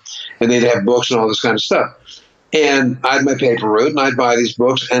month, and they'd have books and all this kind of stuff. And I had my paper route, and I'd buy these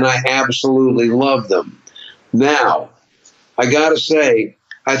books, and I absolutely loved them. Now, I got to say,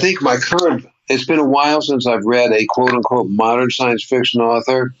 I think it's been a while since I've read a quote-unquote modern science fiction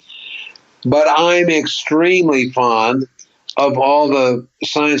author, but I'm extremely fond of all the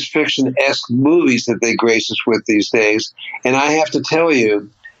science fiction-esque movies that they grace us with these days. And I have to tell you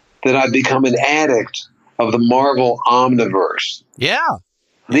that I've become an addict of the Marvel Omniverse. Yeah.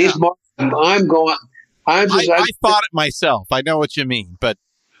 These Marvel, I thought it myself. I know what you mean, but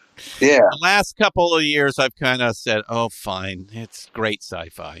the last couple of years I've kind of said, oh, fine. It's great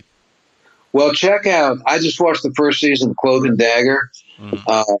sci-fi. Well, check out, I just watched the first season of Cloak and Dagger. Mm.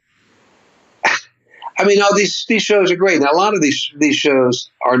 All these shows are great. Now, a lot of these shows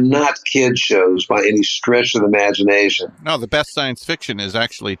are not kid shows by any stretch of the imagination. No, the best science fiction is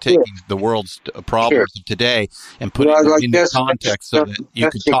actually taking the world's problems of today and putting them into context so that you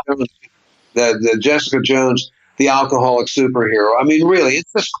can talk. The Jessica Jones, the alcoholic superhero. I mean, really,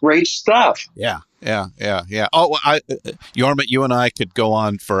 it's just great stuff. Yeah. Oh, Jorma, you and I could go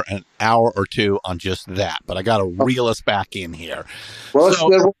on for an hour or two on just that, but I got to reel us back in here. Well,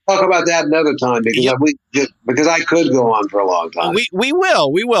 we'll talk about that another time because I could go on for a long time. We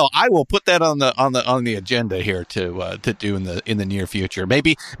will. I will put that on the agenda here to do in the near future.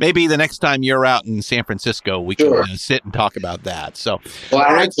 Maybe the next time you're out in San Francisco, we can sit and talk about that. So,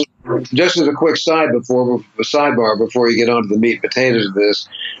 just as a quick sidebar before you get on to the meat and potatoes of this.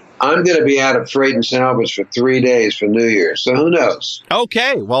 I'm going to be out of Freight and Salvage for 3 days for New Year's, so who knows?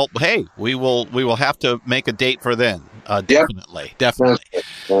 Okay, well, hey, we will have to make a date for then. Definitely.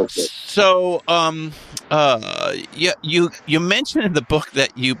 Okay. So, you mentioned in the book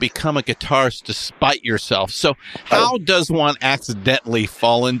that you become a guitarist despite yourself. So, how does one accidentally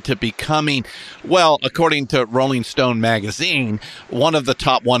fall into becoming, well, according to Rolling Stone magazine, one of the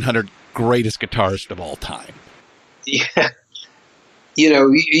top 100 greatest guitarists of all time? Yeah.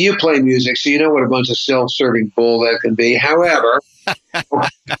 You play music, so you know what a bunch of self-serving bull that can be. However,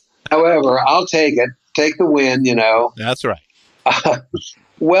 I'll take it. Take the win, That's right.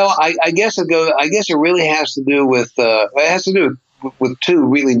 Well, I guess it really has to do with with two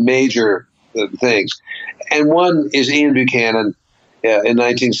really major things, and one is Ian Buchanan in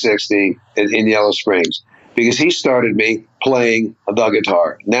 1960 in Yellow Springs, because he started me playing the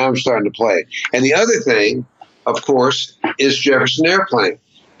guitar. Now I'm starting to play, and the other thing, of course, is Jefferson Airplane,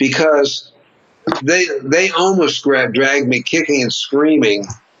 because they almost dragged me kicking and screaming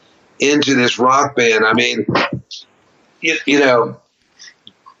into this rock band. I mean,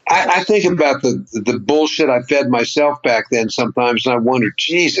 I think about the bullshit I fed myself back then sometimes, and I wonder,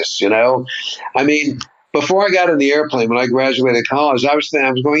 Jesus, I mean, before I got in the airplane, when I graduated college, I was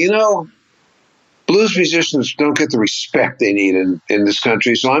going, blues musicians don't get the respect they need in this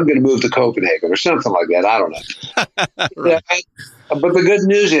country, so I'm going to move to Copenhagen or something like that. I don't know. Right. But the good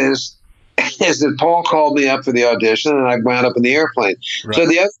news is that Paul called me up for the audition, and I wound up in the airplane. Right. So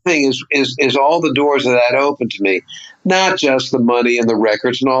the other thing is all the doors that opened to me, not just the money and the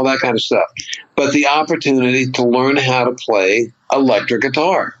records and all that kind of stuff, but the opportunity to learn how to play electric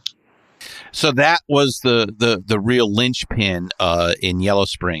guitar. So that was the real linchpin in Yellow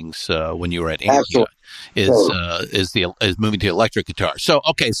Springs when you were at Anglia, is moving to electric guitar. So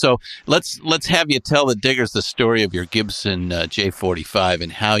so let's have you tell the diggers the story of your Gibson J45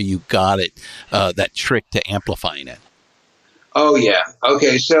 and how you got it, that trick to amplifying it. Oh yeah,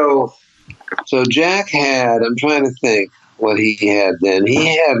 okay. So Jack had, I'm trying to think what he had then.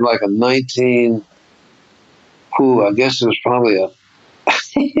 He had like a 19. I guess it was probably a.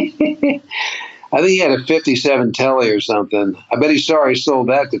 I think he had a 57 Telly or something. I bet he's sorry he sold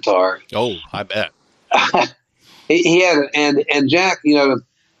that guitar. Oh, I bet. He had it, and Jack,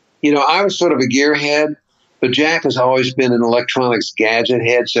 I was sort of a gearhead, but Jack has always been an electronics gadget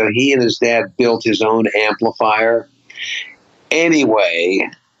head. So he and his dad built his own amplifier. Anyway,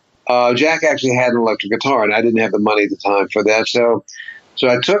 Jack actually had an electric guitar, and I didn't have the money at the time for that. So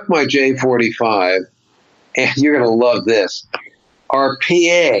I took my J45, and you're going to love this. Our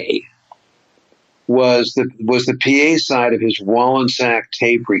PA was the PA side of his Wallensack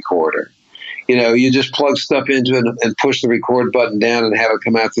tape recorder. You just plug stuff into it and push the record button down and have it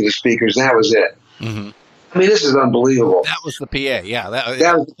come out through the speakers. That was it. Mm-hmm. I mean, this is unbelievable. That was the PA, yeah.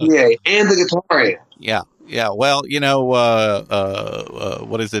 That was the PA and the guitar. Yeah. Yeah, well,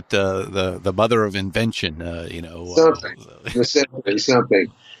 what is it? The mother of invention,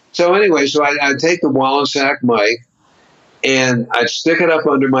 something. So anyway, I'd take the Wallensack mic and I'd stick it up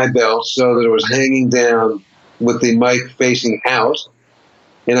under my belt so that it was hanging down with the mic facing out.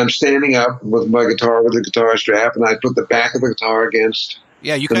 And I'm standing up with my guitar with the guitar strap, and I put the back of the guitar against.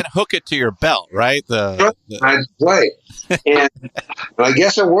 Yeah, you kind of hook it to your belt, right? I'd play, and I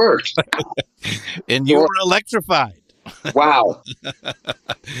guess it worked. And you were electrified. Wow.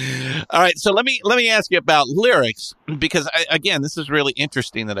 All right, so let me ask you about lyrics, because again, this is really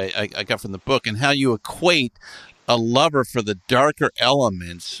interesting that I got from the book, and how you equate a lover for the darker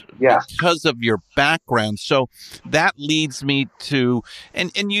elements because of your background. So that leads me to,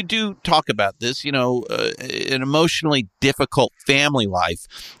 and you do talk about this, an emotionally difficult family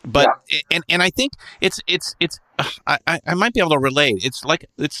life, but and I think it's I might be able to relate. It's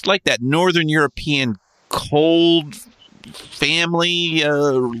like that Northern European cold family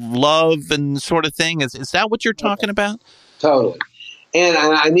love and sort of thing. Is that what you're talking about? Totally. And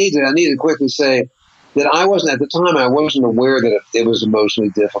I need to quickly say that I wasn't, at the time, I wasn't aware that it was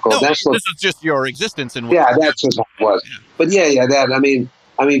emotionally difficult. No, this is just your existence. That's just what it was. Yeah. But that,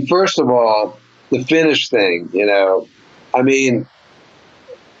 I mean, first of all, the Finnish thing, the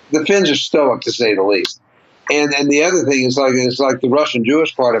Finns are stoic, to say the least. And the other thing is it's like the Russian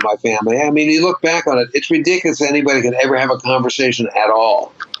Jewish part of my family. I mean, you look back on it, it's ridiculous that anybody could ever have a conversation at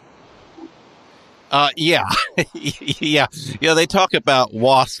all. Yeah. They talk about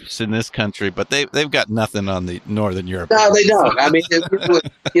wasps in this country, but they've got nothing on the Northern Europe. No, they don't. I mean,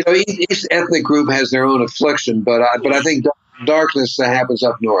 each ethnic group has their own affliction, but I think darkness happens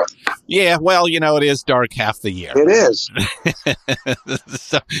up north. Yeah, well, it is dark half the year. It is.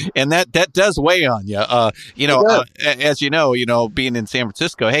 So, and that does weigh on you. As you know, being in San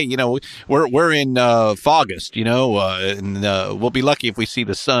Francisco, hey, we're in August, and we'll be lucky if we see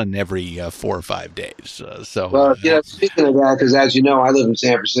the sun every 4 or 5 days. Speaking of that, because as you know, I lived in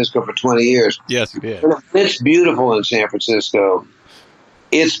San Francisco for 20 years. Yes, you did. It's beautiful in San Francisco.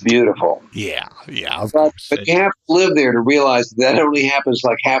 It's beautiful. Yeah. But you have to live there to realize that only happens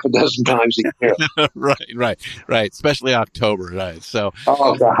like half a dozen times a year. Right. Especially October, right? So.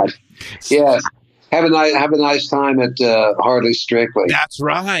 Oh God. Yes. Have a nice time at Hardly Strictly. That's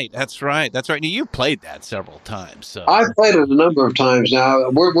right. Now, you've played that several times. So. I've played it a number of times now.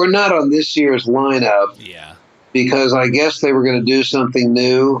 We're not on this year's lineup. Yeah. Because I guess they were going to do something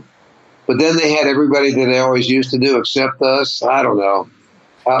new, but then they had everybody that they always used to do except us. I don't know.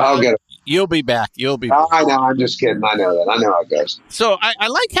 I'll get it. You'll be back. I know. I'm just kidding. I know that. I know how it goes. So I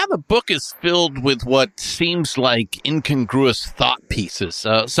like how the book is filled with what seems like incongruous thought pieces,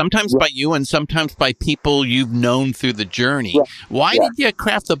 sometimes by you and sometimes by people you've known through the journey. Yeah. Why did you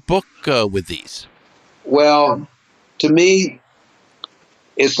craft the book with these? Well, to me,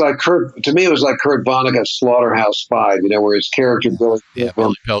 it was like Kurt Vonnegut's Slaughterhouse 5, where his character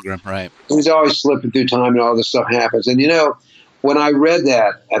Billy Pilgrim, right? He's always slipping through time and all this stuff happens. And when I read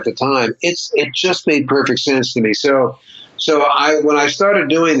that at the time, it just made perfect sense to me. So when I started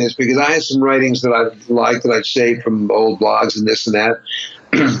doing this, because I had some writings that I liked that I'd saved from old blogs and this and that,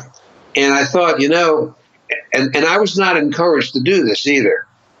 and I thought, and I was not encouraged to do this either.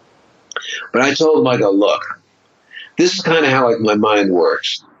 But I told him, I go, look, this is kind of how my mind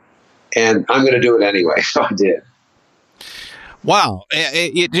works, and I'm going to do it anyway. So I did. Wow.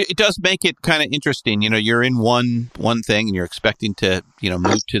 It does make it kind of interesting. You're in one thing and you're expecting to,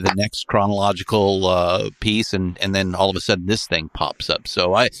 move to the next chronological piece. And then all of a sudden this thing pops up.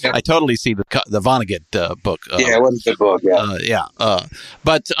 So I totally see the Vonnegut book. It was a good book. Yeah.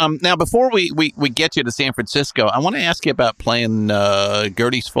 But now before we get you to San Francisco, I want to ask you about playing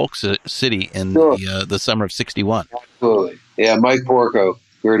Gerde's Folk City in the summer of 61. Absolutely. Yeah. Mike Porco,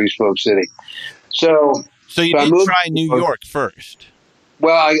 Gerde's Folk City. So you did try New York first.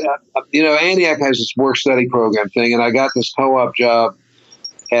 Well, Antioch has this work-study program thing, and I got this co-op job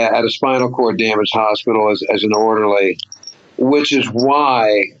at a spinal cord damage hospital as an orderly, which is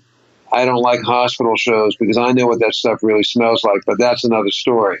why I don't like hospital shows, because I know what that stuff really smells like, but that's another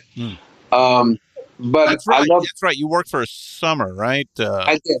story. But that's right. I love, that's right. You worked for a summer, right?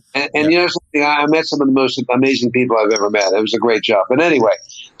 I did. And something, I met some of the most amazing people I've ever met. It was a great job. But anyway,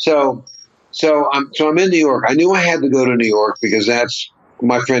 So I'm in New York. I knew I had to go to New York because that's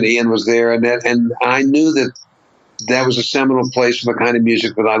my friend Ian was there, and I knew that was a seminal place for the kind of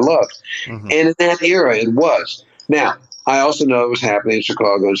music that I loved. Mm-hmm. And in that era, it was. Now, I also know it was happening in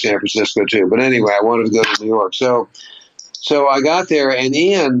Chicago and San Francisco too. But anyway, I wanted to go to New York. So I got there, and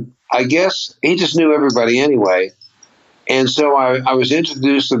Ian, I guess he just knew everybody anyway. And so I was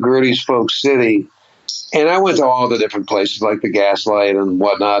introduced to Gerde's Folk City, and I went to all the different places like the Gaslight and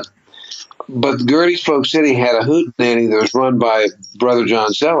whatnot. But Gerde's Folk City had a hootenanny that was run by Brother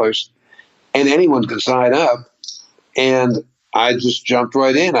John Sellers, and anyone could sign up. And I just jumped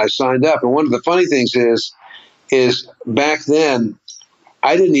right in. I signed up. And one of the funny things is back then,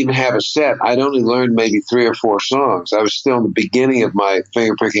 I didn't even have a set. I'd only learned maybe 3 or 4 songs. I was still in the beginning of my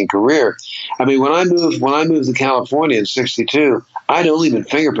fingerpicking career. I mean, when I moved to California in '62, I'd only been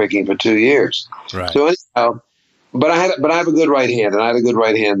fingerpicking for 2 years. Right. So anyhow, but I have a good right hand, and I had a good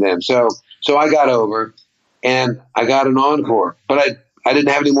right hand then. So I got over, and I got an encore, but I didn't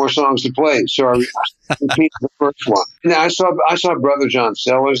have any more songs to play, so I repeated the first one. Now I saw Brother John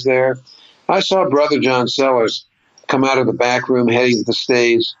Sellers there. I saw Brother John Sellers come out of the back room heading to the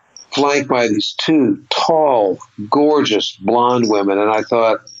stage, flanked by these 2 tall, gorgeous blonde women, and I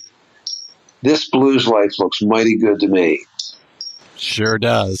thought, this blues life looks mighty good to me. Sure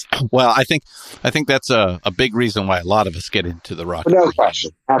does. Well, I think that's a big reason why a lot of us get into the rock. No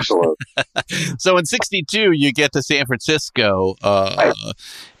question. Absolutely. So in '62, you get to San Francisco, right.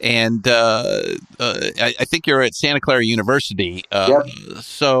 And I think you're at Santa Clara University. Yep.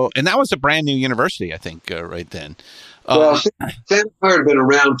 So, and that was a brand new university, I think, right then. Well, Santa Clara had been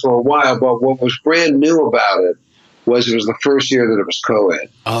around for a while, but what was brand new about it was the first year that it was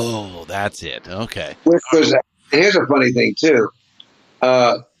co-ed. Oh, that's it. Okay. Which was, here's a funny thing, too.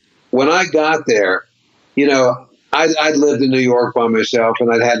 When I got there, I'd lived in New York by myself,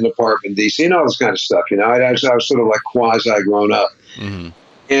 and I'd had an apartment in D.C. and all this kind of stuff. I was sort of like quasi-grown up. Mm-hmm.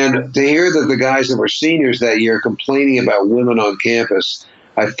 And to hear that the guys that were seniors that year complaining about women on campus,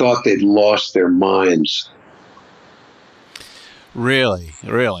 I thought they'd lost their minds. Really?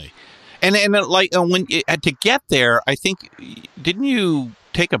 And when to get there, I think, didn't you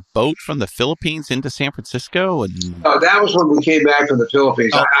take a boat from the Philippines into San Francisco? Oh, that was when we came back from the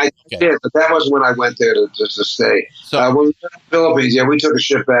Philippines. Oh, I did, but that wasn't when I went there to stay. So when we went to the Philippines, we took a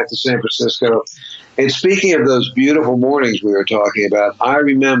ship back to San Francisco. And speaking of those beautiful mornings we were talking about, I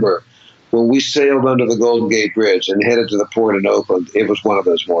remember when we sailed under the Golden Gate Bridge and headed to the port in Oakland. It was one of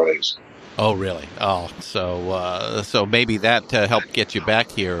those mornings. Oh, really? Oh, so maybe that helped get you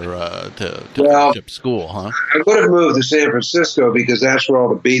back here to finish up school, huh? I would have moved to San Francisco because that's where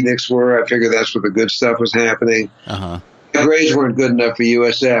all the beatniks were. I figured that's where the good stuff was happening. Uh-huh. My grades weren't good enough for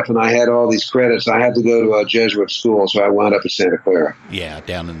USF, and I had all these credits. I had to go to a Jesuit school, so I wound up at Santa Clara. Yeah,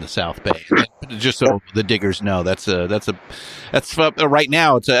 down in the South Bay. Just so the diggers know, that's right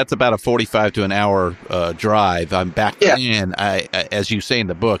now. That's about a 45 to an hour drive. I'm back then. As you say in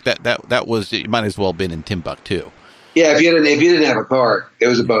the book, that was, it might as well have been in Timbuktu. Yeah, if you didn't have a car, it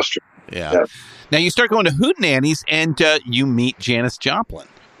was a bus trip. Yeah. Now you start going to hootenannies, and you meet Janis Joplin.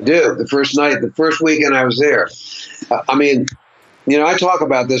 Dude, the first weekend I was there. I talk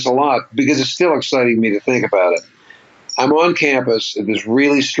about this a lot because it's still exciting me to think about it. I'm on campus at this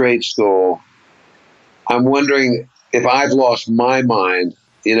really straight school. I'm wondering if I've lost my mind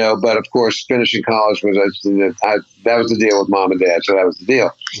but of course, finishing college was that was the deal with mom and dad. So that was the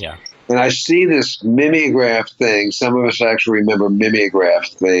deal. Yeah. And I see this mimeograph thing. Some of us actually remember mimeograph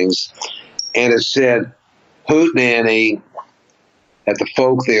things. And it said, Hoot Nanny at the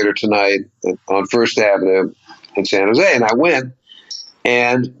Folk Theater tonight on First Avenue in San Jose. And I went,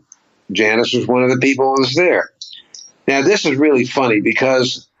 and Janice was one of the people who was there. Now, this is really funny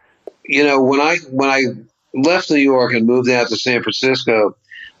because, when I left New York and moved out to San Francisco,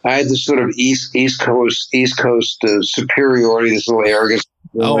 I had this sort of East Coast superiority, this little arrogance.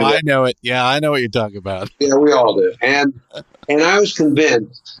 Oh, I know it. Yeah, I know what you're talking about. Yeah, we all do. And I was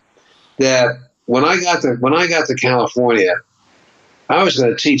convinced that when I got to California, I was going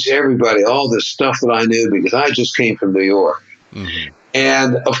to teach everybody all this stuff that I knew because I just came from New York. Mm-hmm.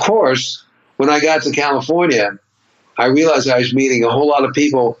 And of course, when I got to California, I realized I was meeting a whole lot of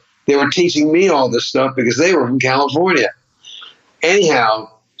people. They were teaching me all this stuff because they were from California. Anyhow,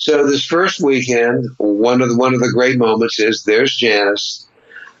 so this first weekend, one of the great moments is there's Janice.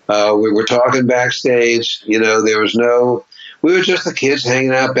 We were talking backstage. We were just the kids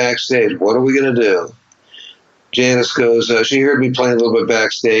hanging out backstage. What are we going to do? Janice goes, she heard me playing a little bit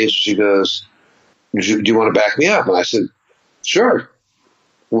backstage. She goes, do you want to back me up? And I said, sure.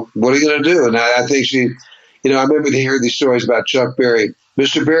 What are you going to do? And I think she, I remember hearing these stories about Chuck Berry.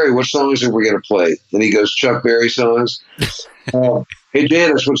 Mr. Berry, what songs are we going to play? And he goes, Chuck Berry songs. Hey,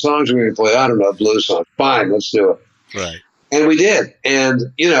 Janice, what songs are we going to play? I don't know, blues songs. Fine, let's do it. Right. And we did. And,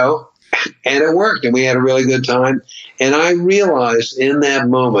 and it worked. And we had a really good time. And I realized in that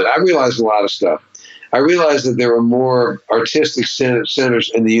moment, I realized a lot of stuff. I realized that there were more artistic centers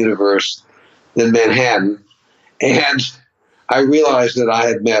in the universe than Manhattan. And I realized that I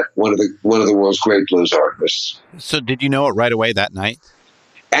had met one of the world's great blues artists. So did you know it right away that night?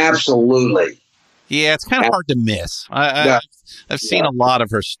 Absolutely. Yeah, it's kind of hard to miss. I've seen a lot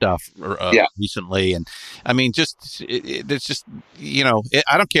of her stuff recently, and I mean, there's just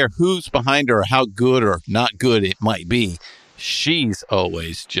I don't care who's behind her or how good or not good it might be. She's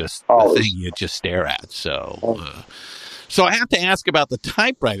always just the thing you just stare at. So. So I have to ask about the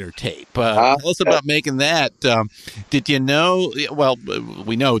typewriter tape. Tell us about making that. Did you know? Well,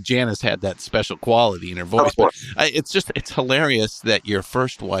 we know Janice had that special quality in her voice, but it's hilarious that your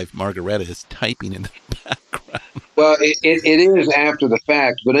first wife, Margaretta, is typing in the background. Well, it is after the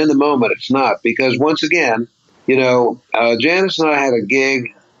fact, but in the moment it's not, because once again, Janice and I had a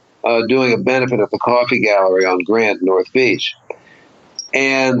gig doing a benefit at the Coffee Gallery on Grant, North Beach,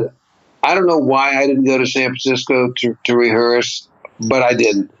 and I don't know why I didn't go to San Francisco to rehearse, but I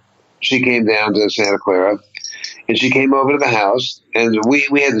didn't. She came down to Santa Clara, and she came over to the house, and we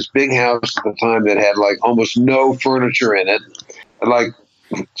had this big house at the time that had like almost no furniture in it, like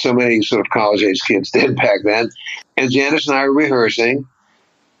so many sort of college-age kids did back then. And Janice and I were rehearsing,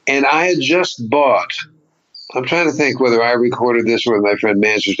 and I had just bought, I'm trying to think whether I recorded this or with my friend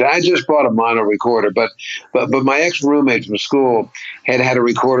Manchester. I just bought a mono recorder, but my ex-roommate from school had a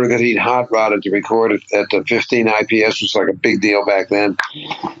recorder that he'd hot rodded to record it at the 15 IPS, which was like a big deal back then.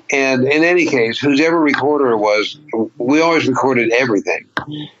 And in any case, whoever recorder it was, we always recorded everything.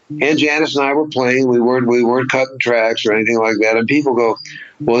 And Janice and I were playing. We weren't cutting tracks or anything like that. And people go,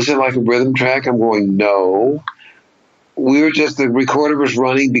 well, is it like a rhythm track? I'm going, no. We were just, the recorder was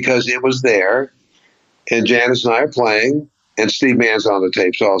running because it was there. And Janice and I are playing, and Steve Mann's on the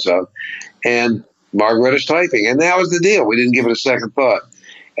tapes also, and Margaretta's typing. And that was the deal. We didn't give it a second thought.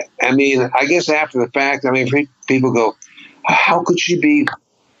 I mean, I guess after the fact, people go, how could she be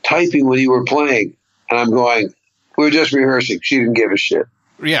typing when you were playing? And I'm going, we were just rehearsing. She didn't give a shit.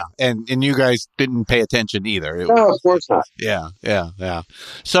 Yeah, and you guys didn't pay attention either. No, of course not. Yeah.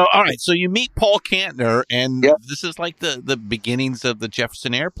 So, all right, so you meet Paul Kantner, and This is like the beginnings of the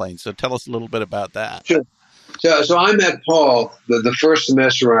Jefferson Airplane. So tell us a little bit about that. Sure. So I met Paul the first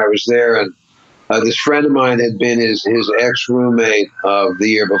semester I was there, and this friend of mine had been his ex-roommate of the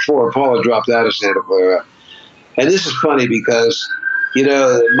year before. Paul had dropped out of Santa Clara. And this is funny because,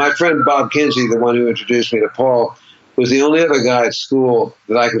 my friend Bob Kinsey, the one who introduced me to Paul, was the only other guy at school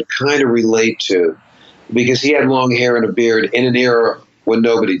that I could kind of relate to, because he had long hair and a beard in an era when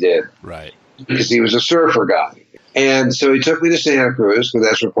nobody did. Right. Because he was a surfer guy. And so he took me to Santa Cruz, because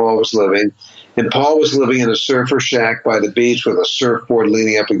that's where Paul was living. And Paul was living in a surfer shack by the beach with a surfboard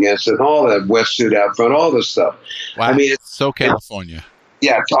leaning up against it, all that wetsuit out front, all this stuff. Wow. I mean, it's so California.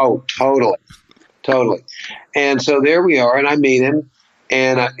 Yeah, totally. And so there we are, and I meet him.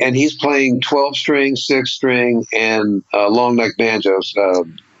 And he's playing 12-string, 6-string, and long neck banjos, a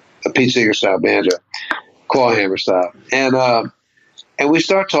Pete Seeger style banjo, clawhammer style. And And we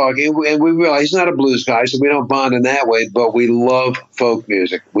start talking, and we realize he's not a blues guy, so we don't bond in that way, but we love folk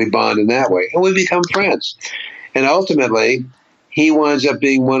music. We bond in that way, and we become friends. And ultimately, he winds up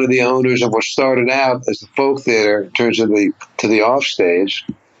being one of the owners of what started out as the folk theater, turns into the offstage.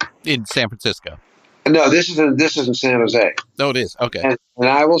 In San Francisco. No, this is in San Jose. Oh, it is. Okay. And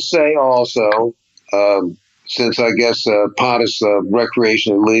I will say also, since I guess pot is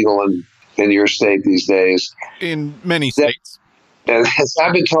recreationally legal in your state these days. In many states.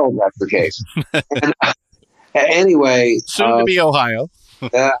 I've been told that's the case. And, anyway. Soon to be Ohio.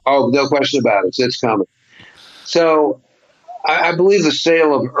 No question about it. It's coming. So I believe the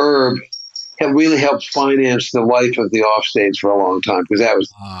sale of Herb had really helped finance the life of the offstage for a long time, because that was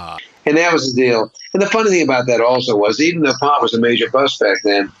the deal. And the funny thing about that also was, even though pot was a major bust back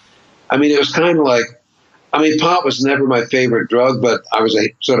then, I mean, it was kind of like, pot was never my favorite drug, but I was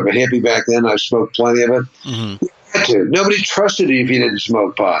sort of a hippie back then. I smoked plenty of it. Mm-hmm. Nobody trusted you if you didn't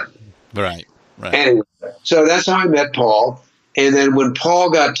smoke pot. Right. Anyway, so that's how I met Paul. And then when Paul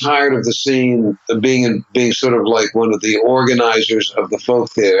got tired of the scene of being sort of like one of the organizers of the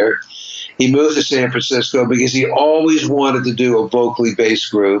folk theater, he moved to San Francisco because he always wanted to do a vocally based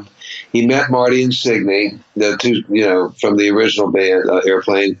group. He met Marty and Signe, the two, from the original band,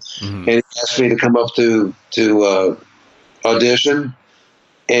 Airplane, and he asked me to come up to audition,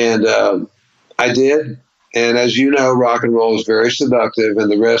 and I did. And as you know, rock and roll is very seductive, and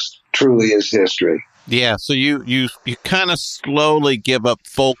the rest truly is history. Yeah, so you kind of slowly give up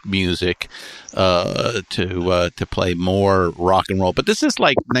folk music to play more rock and roll, but this is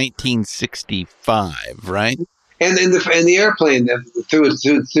like 1965, right? And the Airplane through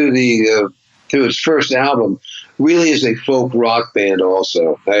its first album really is a folk rock band.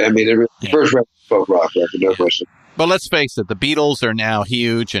 Also, the first folk rock record, no question. But let's face it, the Beatles are now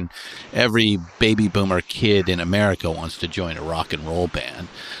huge, and every baby boomer kid in America wants to join a rock and roll band.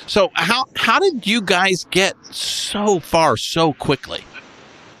 So how did you guys get so far so quickly?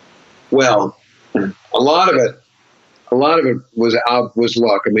 Well, a lot of it was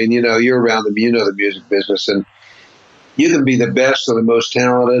luck. I mean, you're around them, the music business, and you can be the best or the most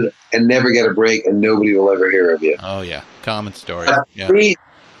talented and never get a break, and nobody will ever hear of you. Oh yeah, common story. There's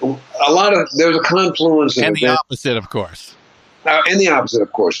a confluence of and the opposite, of course. And the opposite,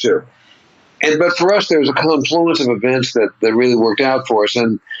 of course, too. But for us, there was a confluence of events that really worked out for us.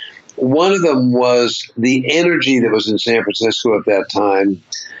 And one of them was the energy that was in San Francisco at that time,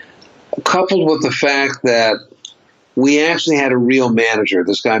 coupled with the fact that we actually had a real manager,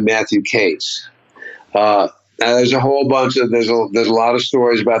 this guy, Matthew Cates. There's a whole bunch of, there's a lot of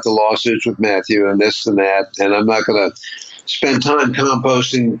stories about the lawsuits with Matthew and this and that. And I'm not going to spend time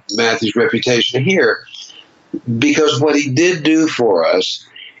composting Matthew's reputation here, because what he did do for us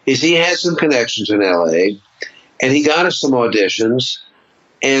is he had some connections in LA, and he got us some auditions.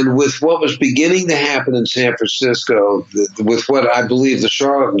 And with what was beginning to happen in San Francisco, with what I believe the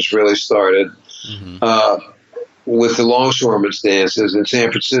Charlatans really started, with the longshoremen's dances in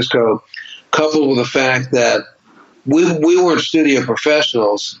San Francisco, coupled with the fact that we weren't studio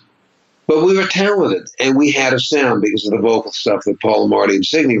professionals, but we were talented, and we had a sound because of the vocal stuff that Paul and Marty and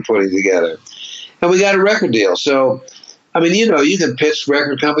Signe were putting together. And we got a record deal. So, you can pitch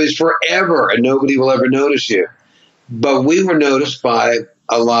record companies forever, and nobody will ever notice you. But we were noticed by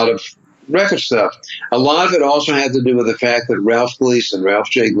a lot of record stuff. A lot of it also had to do with the fact that Ralph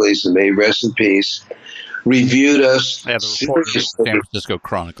J. Gleason, may he rest in peace, reviewed us. Yeah, the reporter for the San Francisco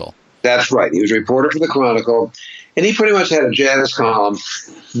Chronicle. That's right. He was a reporter for the Chronicle, and he pretty much had a jazz column,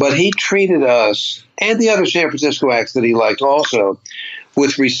 but he treated us and the other San Francisco acts that he liked also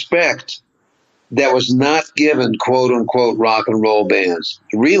with respect that was not given, quote unquote, rock and roll bands,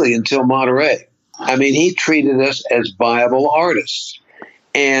 really, until Monterey. He treated us as viable artists.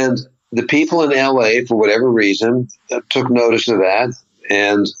 And the people in LA, for whatever reason, took notice of that,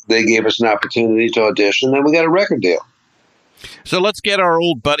 and they gave us an opportunity to audition, and we got a record deal. So let's get our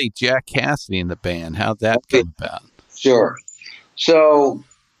old buddy Jack Cassidy in the band. How'd that come about? Sure. So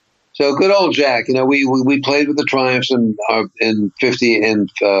good old Jack. We played with the Triumphs in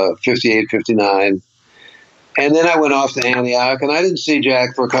 58, 59. And then I went off to Antioch, and I didn't see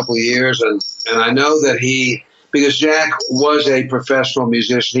Jack for a couple of years. And I know that because Jack was a professional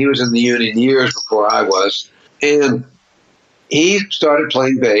musician, he was in the union years before I was. And he started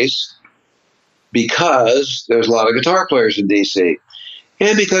playing bass because there's a lot of guitar players in D.C.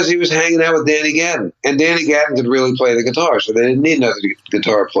 And because he was hanging out with Danny Gatton. And Danny Gatton could really play the guitar, so they didn't need another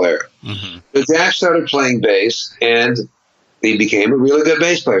guitar player. Mm-hmm. So Jack started playing bass, and he became a really good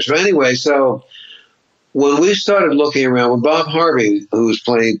bass player. So anyway, when we started looking around, when Bob Harvey, who was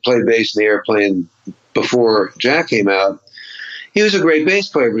played bass in the Airplane before Jack came out, He was a great bass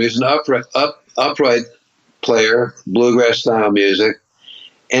player, but he was an upright player, bluegrass style music,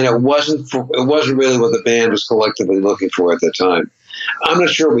 and it wasn't really what the band was collectively looking for at the time. I'm not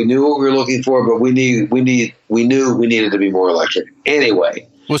sure we knew what we were looking for, but we knew we needed to be more electric. Anyway,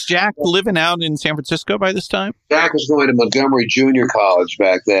 was Jack living out in San Francisco by this time? Jack was going to Montgomery Junior College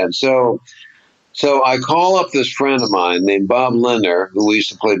back then, so I call up this friend of mine named Bob Lindner, who we used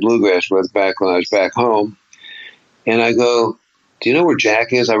to play bluegrass with back when I was back home, and I go, "Do you know where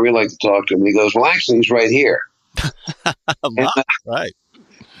Jack is? I really like to talk to him." And he goes, "Well, actually, he's right here." Right.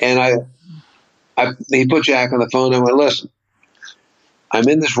 And he put Jack on the phone and I went, "Listen, I'm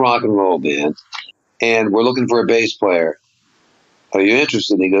in this rock and roll band, and we're looking for a bass player. Are you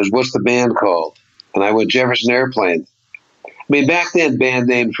interested?" And he goes, "What's the band called?" And I went, "Jefferson Airplane." I mean, back then, band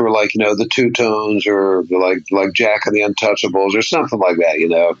names were like, the Two Tones or like Jack and the Untouchables or something like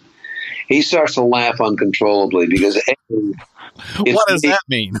that, He starts to laugh uncontrollably because what does that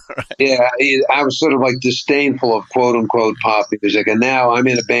mean? Yeah, I was sort of like disdainful of quote unquote pop music, and now I'm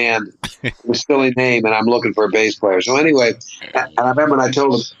in a band with a silly name, and I'm looking for a bass player. So anyway, and I remember when I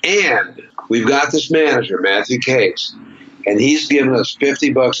told him, and we've got this manager, Matthew Case, and he's giving us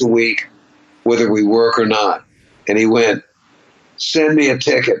 $50 a week, whether we work or not. And he went, "Send me a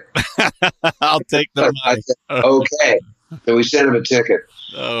ticket." I'll take the money. I said, okay. So we sent him a ticket.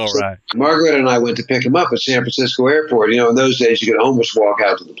 Oh, So right. Margaret and I went to pick him up at San Francisco Airport. In those days, you could almost walk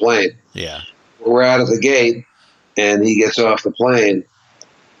out to the plane. Yeah. We're out of the gate, and he gets off the plane,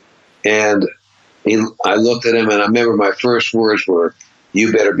 and I looked at him, and I remember my first words were,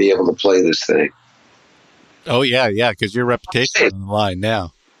 "You better be able to play this thing." Oh, yeah, because your reputation is on the line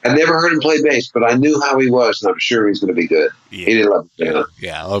now. I never heard him play bass, but I knew how he was, and I'm sure he's going to be good. Yeah. He didn't love it.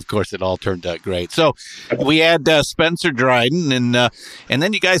 Yeah, of course, it all turned out great. So we had Spencer Dryden, and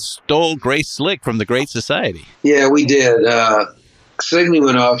then you guys stole Grace Slick from the Great Society. Yeah, we did. Signe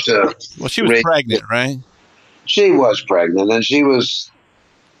went off to... Well, she was pregnant, right? She was pregnant, and she was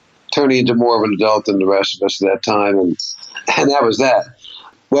turning into more of an adult than the rest of us at that time, and that was that.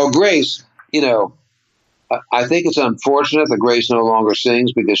 Well, Grace, I think it's unfortunate that Grace no longer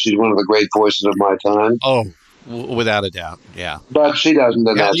sings because she's one of the great voices of my time. Oh, without a doubt, yeah. But she doesn't.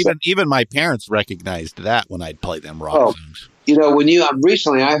 Even my parents recognized that when I'd play them rock songs. When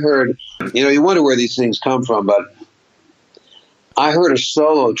recently I heard, you wonder where these things come from, but I heard a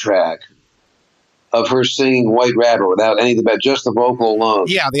solo track of her singing White Rabbit without anything but just the vocal alone.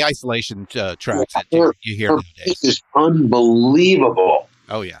 Yeah, the isolation tracks that you hear her nowadays. voice is unbelievable.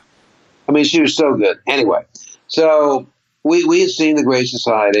 Oh, yeah. I mean, she was so good. Anyway, so we had seen the Great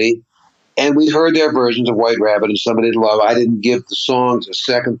Society, and we heard their versions of White Rabbit and Somebody to Love. I didn't give the songs a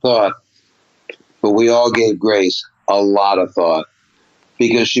second thought, but we all gave Grace a lot of thought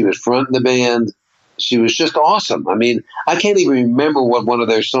because she was fronting the band. She was just awesome. I mean, I can't even remember what one of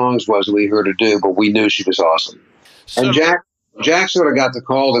their songs was that we heard her do, but we knew she was awesome. So, and Jack sort of got the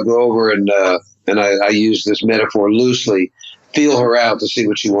call to go over and I use this metaphor loosely, feel her out to see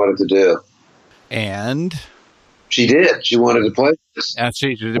what she wanted to do. And she did. She wanted to play this. And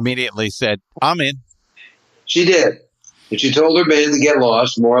she immediately said, "I'm in." She did. And she told her band to get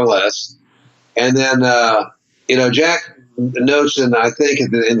lost, more or less. And then, Jack notes, and I think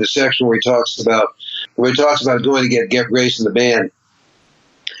in the section where he talks about going to get Grace in the band,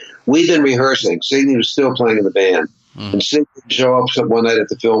 we've been rehearsing. Signe was still playing in the band. Mm. And Signe would show up one night at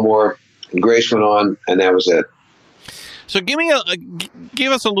the Fillmore, and Grace went on, and that was it. So give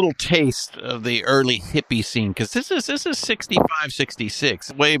us a little taste of the early hippie scene, because this is 65,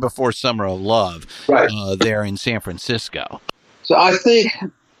 66, way before Summer of Love, right, there in San Francisco. So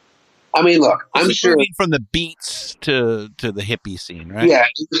look, I'm sure from the beats to the hippie scene, right? Yeah,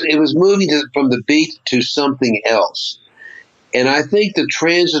 it was moving from the beat to something else. And I think the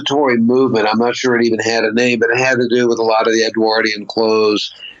transitory movement, I'm not sure it even had a name, but it had to do with a lot of the Edwardian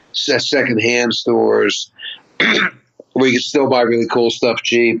clothes, secondhand stores, where you could still buy really cool stuff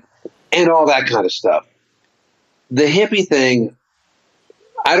cheap, and all that kind of stuff. The hippie thing,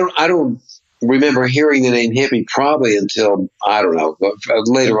 I don't remember hearing the name hippie probably until, I don't know,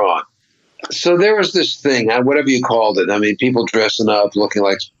 later on. So there was this thing, whatever you called it. I mean, people dressing up, looking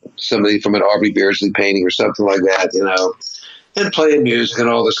like somebody from an Aubrey Beardsley painting or something like that, and playing music and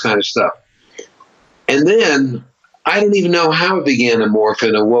all this kind of stuff. And then I don't even know how it began to morph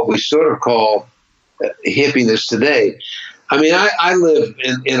into what we sort of call hippiness today. I mean, I live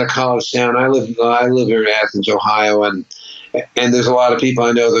in a college town. I live in Athens, Ohio, and there's a lot of people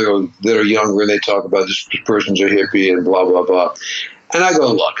I know that are younger, and they talk about this person's a hippie and blah, blah, blah. And I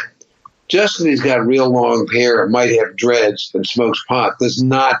go, look, just because he's got real long hair and might have dreads and smokes pot does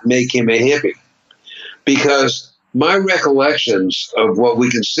not make him a hippie. Because my recollections of what we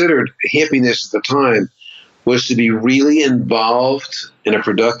considered hippiness at the time was to be really involved in a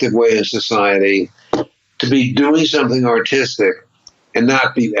productive way in society, to be doing something artistic, and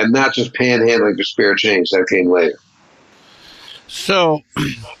not just panhandling for spare change. That came later. So,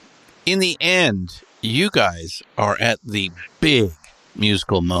 in the end, you guys are at the big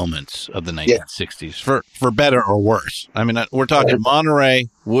musical moments of the 1960s, for better or worse. I mean, we're talking Monterey,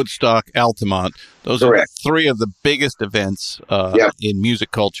 Woodstock, Altamont. Those are three of the biggest events in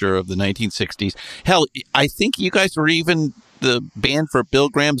music culture of the 1960s. Hell, I think you guys were even the band for Bill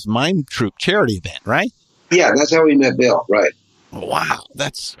Graham's Mime Troupe charity event, right? Yeah, that's how we met Bill, right. Wow,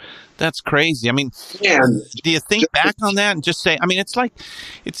 that's crazy. I mean, do you think back on that and just say, I mean, it's like,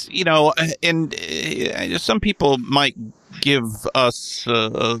 it's, you know, and some people might give us,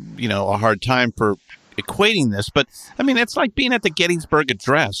 you know, a hard time for equating this, but I mean, it's like being at the Gettysburg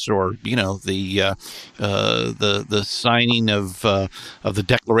Address, or, you know, the signing of the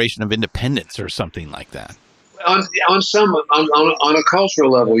Declaration of Independence or something like that. On a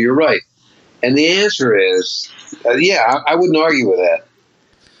cultural level, you're right. And the answer is, I wouldn't argue with that.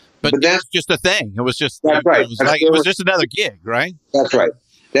 But that's just a thing. It was just that's right. It was just another gig, right? That's right.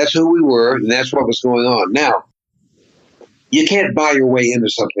 That's who we were, and that's what was going on. Now, you can't buy your way into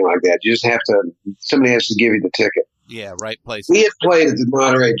something like that. You just have to. Somebody has to give you the ticket. Yeah, right place. We had played at the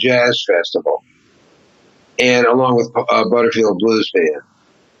Monterey Jazz Festival, and along with Butterfield Blues Band.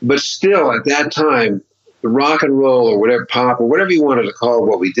 But still, at that time, the rock and roll or whatever, pop or whatever you wanted to call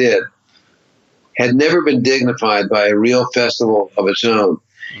what we did, had never been dignified by a real festival of its own.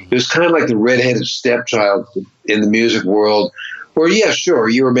 It was kind of like the redheaded stepchild in the music world, where, yeah, sure,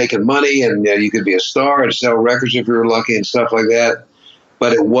 you were making money and you could be a star and sell records if you were lucky and stuff like that,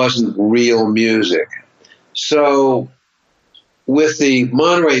 but it wasn't real music. So with the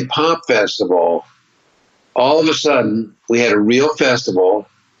Monterey Pop Festival, all of a sudden we had a real festival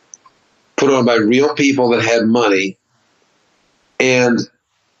put on by real people that had money, and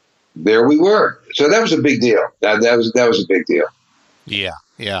there we were. So that was a big deal. That was a big deal. Yeah,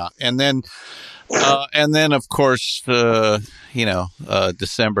 yeah, and then of course, December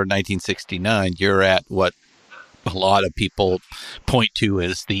 1969. You're at what a lot of people point to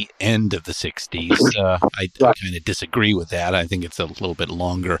as the end of the 60s. I kind of disagree with that. I think it's a little bit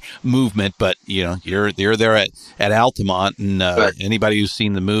longer movement, but you know, you're there at Altamont, and anybody who's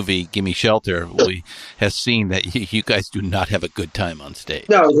seen the movie Gimme Shelter has seen that you guys do not have a good time on stage.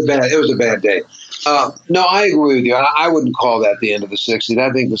 No, it was a bad day. No, I agree with you. I wouldn't call that the end of the 60s.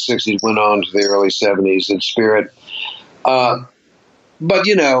 I think the 60s went on to the early 70s in spirit. But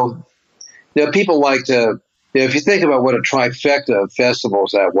people like to. If you think about what a trifecta of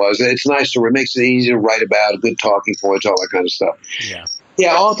festivals that was, it's nice it makes it easy to write about, good talking points, all that kind of stuff.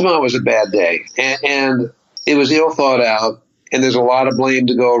 Yeah, Altamont was a bad day, and it was ill thought out, and there's a lot of blame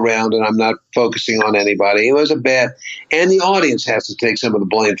to go around, and I'm not focusing on anybody. It was a bad, and the audience has to take some of the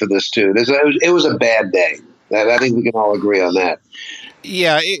blame for this too. It was a bad day. I think we can all agree on that.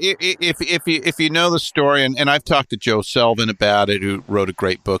 Yeah, if you know the story, and I've talked to Joe Selvin about it, who wrote a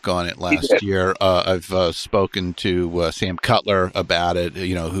great book on it last year. I've spoken to Sam Cutler about it,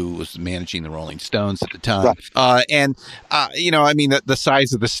 who was managing the Rolling Stones at the time. Right. The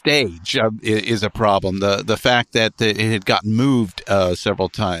size of the stage is a problem. The fact that it had gotten moved several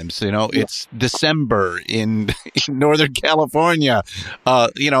times. It's December in Northern California.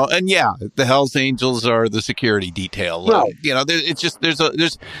 The Hells Angels are the security detail. Right. It's just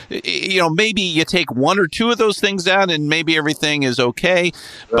maybe you take one or two of those things out and maybe everything is okay,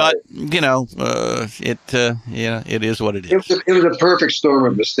 right. But it is what it is. It was a perfect storm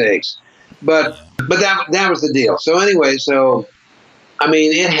of mistakes, but that was the deal. So anyway,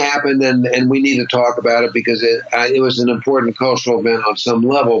 it happened, and we need to talk about it because it was an important cultural event on some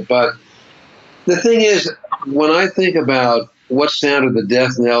level. But the thing is, when I think about what sounded the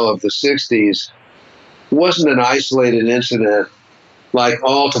death knell of the 60s, it wasn't an isolated incident like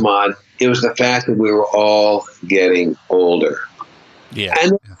Altamont. It was the fact that we were all getting older. Yeah.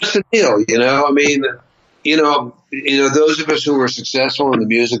 And that's the deal, those of us who were successful in the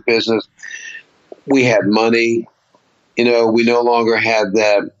music business, we had money, we no longer had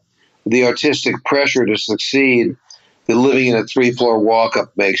the artistic pressure to succeed that living in a 3-floor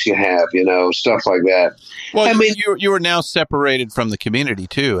walk-up makes you have, stuff like that. Well, you were now separated from the community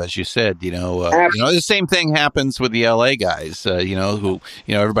too, as you said. The same thing happens with the LA guys. Who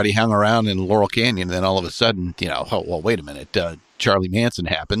everybody hung around in Laurel Canyon, and then all of a sudden, wait a minute, Charlie Manson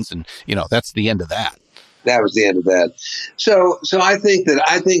happens, and that's the end of that. That was the end of that. So I think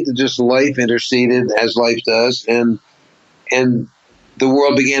that just life interceded as life does, and the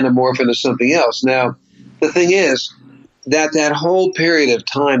world began to morph into something else. Now, the thing is that whole period of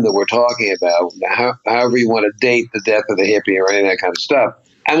time that we're talking about, however you want to date the death of the hippie or any of that kind of stuff,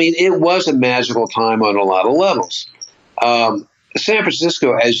 I mean, it was a magical time on a lot of levels. San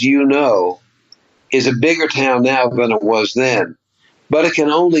Francisco, as you know, is a bigger town now than it was then, but it can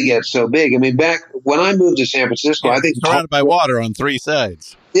only get so big. I mean, back when I moved to San Francisco, I think surrounded by water on three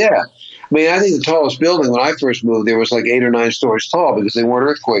sides. Yeah. I mean, I think the tallest building when I first moved there was like 8 or 9 stories tall because they weren't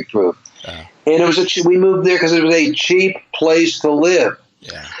earthquake proof. And it was we moved there because it was a cheap place to live.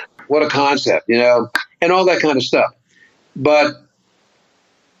 Yeah. What a concept, you know, and all that kind of stuff. But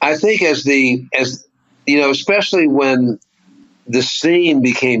I think as you know, especially when the scene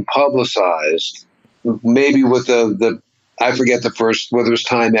became publicized, maybe with the I forget the first, whether it was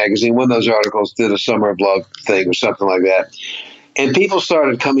Time Magazine, one of those articles did a Summer of Love thing or something like that. And people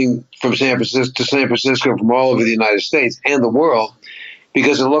started coming from San Francisco from all over the United States and the world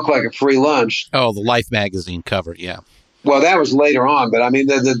because it looked like a free lunch. Oh, the Life magazine cover, yeah. Well, that was later on, but I mean,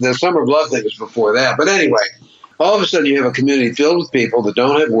 the Summer of Love thing was before that. But anyway, all of a sudden you have a community filled with people that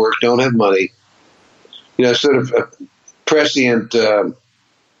don't have work, don't have money, you know, sort of prescient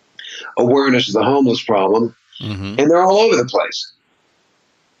awareness of the homeless problem. Mm-hmm. And they're all over the place.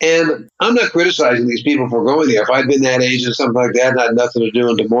 And I'm not criticizing these people for going there. If I'd been that age and something like that and I had nothing to do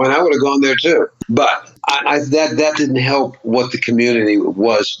in Des Moines, I would have gone there too. But that didn't help what the community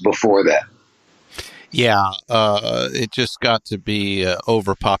was before that. Yeah, it just got to be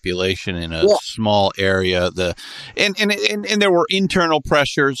overpopulation in a small area. And there were internal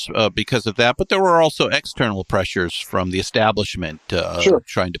pressures because of that, but there were also external pressures from the establishment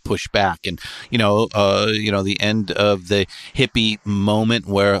trying to push back. And you know, the end of the hippie moment,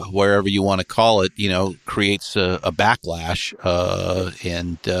 wherever you want to call it, you know, creates a backlash,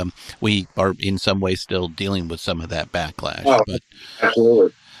 and we are in some ways still dealing with some of that backlash. Oh, but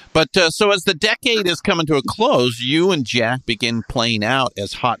absolutely. But so as the decade is coming to a close, you and Jack begin playing out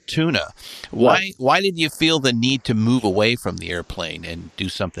as Hot Tuna. Why did you feel the need to move away from the Airplane and do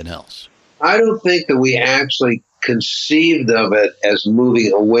something else? I don't think that we actually conceived of it as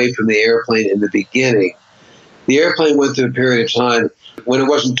moving away from the Airplane in the beginning. The Airplane went through a period of time when it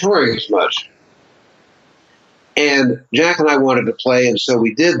wasn't touring as much. And Jack and I wanted to play, and so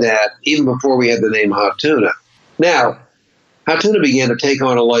we did that even before we had the name Hot Tuna. Now, Hot Tuna began to take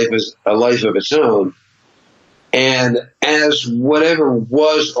on a life of its own, and as whatever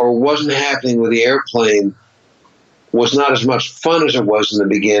was or wasn't happening with the Airplane was not as much fun as it was in the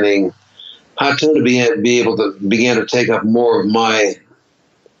beginning, Hot Tuna began to take up more of my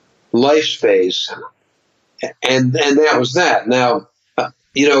life space, and that was that. Now,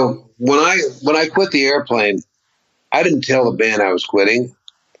 you know, when I quit the Airplane, I didn't tell the band I was quitting.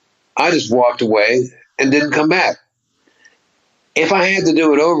 I just walked away and didn't come back. If I had to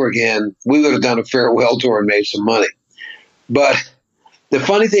do it over again, we would have done a farewell tour and made some money. But the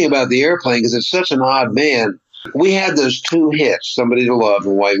funny thing about the Airplane is it's such an odd band. We had those 2 hits, Somebody to Love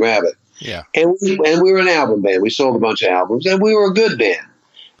and White Rabbit. Yeah. And we were an album band. We sold a bunch of albums, and we were a good band.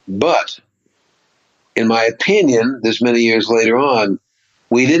 But in my opinion, this many years later on,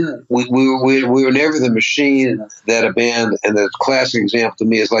 we were never the machine that a band, and the classic example to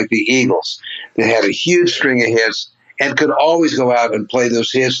me is like the Eagles. They had a huge string of hits and could always go out and play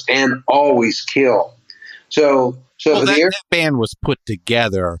those hits and always kill. So that band was put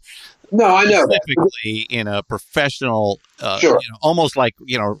together. No, I know specifically in a professional, sure. You know, almost like,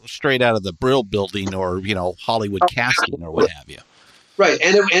 you know, straight out of the Brill Building or, you know, Hollywood casting or what have you. Right,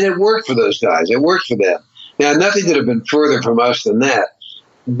 and it worked for those guys. It worked for them. Now, nothing could have been further from us than that.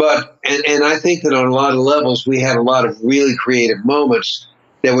 But and I think that on a lot of levels, we had a lot of really creative moments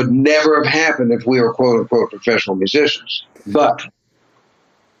that would never have happened if we were quote-unquote professional musicians. But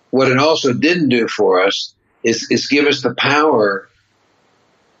what it also didn't do for us is give us the power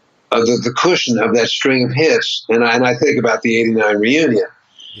of the cushion of that string of hits. And I think about the 89 reunion.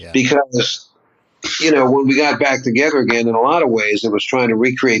 Yeah. Because, you know, when we got back together again, in a lot of ways, it was trying to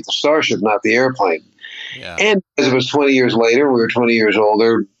recreate the Starship, not the Airplane. Yeah. And as it was 20 years later, we were 20 years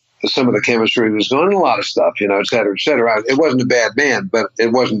older, some of the chemistry was gone, and a lot of stuff, you know, et cetera, et cetera. It wasn't a bad band, but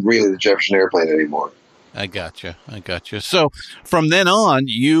it wasn't really the Jefferson Airplane anymore. I gotcha. So from then on,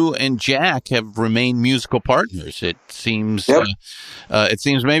 you and Jack have remained musical partners. It seems, yep.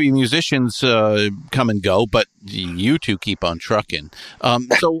 Maybe musicians come and go, but you two keep on trucking.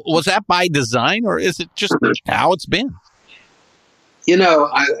 So was that by design, or is it just how it's been? You know,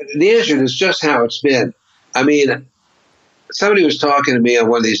 the answer is just how it's been. I mean, somebody was talking to me on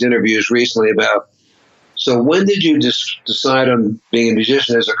one of these interviews recently about, so when did you decide on being a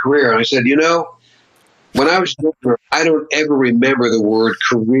musician as a career? And I said, you know, when I was younger, I don't ever remember the word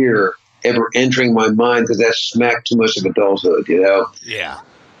career ever entering my mind because that smacked too much of adulthood, you know? Yeah.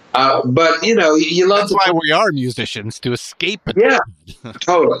 But, you know, you love That's why we are musicians, to escape it. Yeah,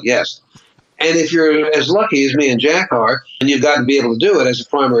 totally, yes. And if you're as lucky as me and Jack are, and you've got to be able to do it as a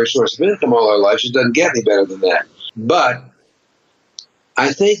primary source of income all our lives, it doesn't get any better than that. But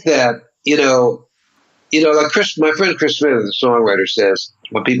I think that, like my friend Chris Smith, the songwriter, says,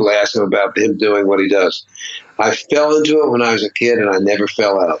 when people ask him about him doing what he does, I fell into it when I was a kid and I never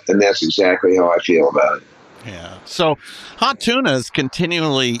fell out. And that's exactly how I feel about it. Yeah. So Hot Tuna has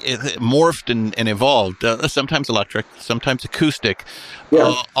continually morphed and evolved, sometimes electric, sometimes acoustic.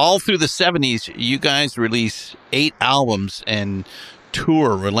 Yeah. All through the 70s, you guys release 8 albums and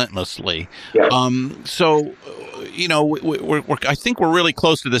tour relentlessly. Yeah. So, I think we're really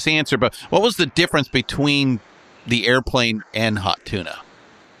close to this answer, but what was the difference between the Airplane and Hot Tuna?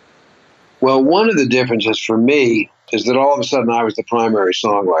 Well, one of the differences for me is that all of a sudden I was the primary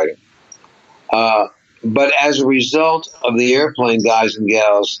songwriter. But as a result of the Airplane guys and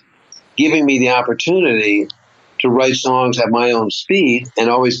gals giving me the opportunity to write songs at my own speed and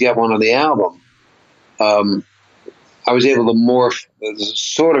always get one on the album, I was able to morph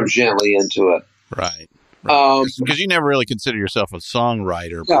sort of gently into it. Right. Because you never really consider yourself a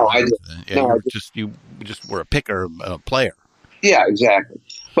songwriter. No, I didn't. Yeah, you just were a picker, a player. Yeah, exactly.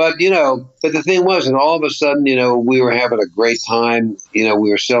 But, but the thing was, and all of a sudden, we were having a great time. We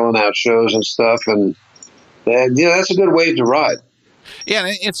were selling out shows and stuff. And that's a good wave to ride. Yeah,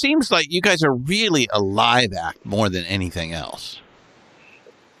 and it seems like you guys are really a live act more than anything else.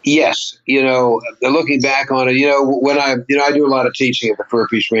 Yes. Looking back on it, when I do a lot of teaching at the Fur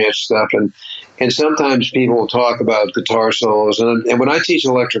Peace Ranch stuff, and sometimes people will talk about guitar solos. And when I teach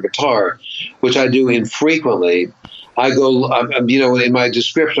electric guitar, which I do infrequently, I go, in my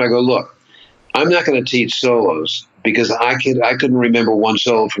description, I go, look, I'm not going to teach solos because I couldn't remember one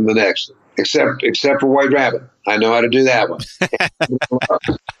solo from the next, except for White Rabbit. I know how to do that one.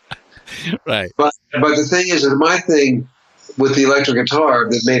 Right. But the thing is that my thing with the electric guitar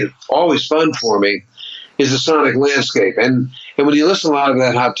that made it always fun for me is the sonic landscape. And when you listen to a lot of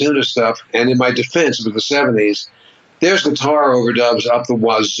that Hot Tuna stuff, and in my defense with the 70s, there's guitar overdubs up the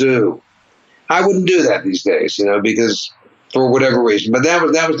wazoo. I wouldn't do that these days, because for whatever reason. But that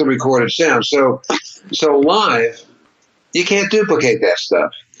was the recorded sound. So live, you can't duplicate that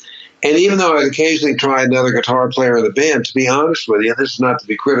stuff. And even though I'd occasionally try another guitar player in the band, to be honest with you, this is not to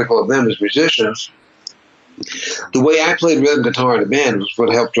be critical of them as musicians, the way I played rhythm guitar in the band was what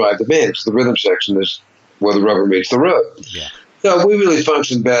helped drive the band. Because the rhythm section is where the rubber meets the road. Yeah. So we really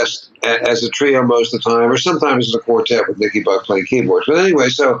function best as a trio most of the time, or sometimes as a quartet with Nicky Buck playing keyboards. But anyway,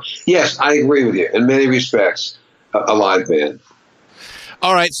 so yes, I agree with you in many respects, a live band.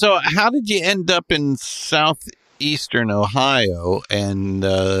 All right. So how did you end up in southeastern Ohio and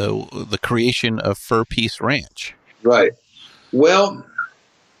the creation of Fur Peace Ranch? Right. Well,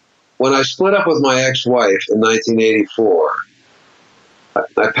 when I split up with my ex-wife in 1984,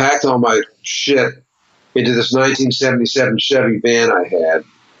 I packed all my shit into this 1977 Chevy van I had.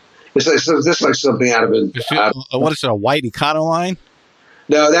 It's like something out of it. What is it, a white Econoline?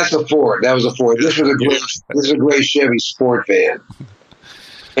 No, that's a Ford. That was a Ford. This is a gray Chevy Sport van.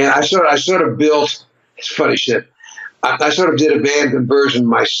 And I sort of built, it's funny shit. I sort of did a van conversion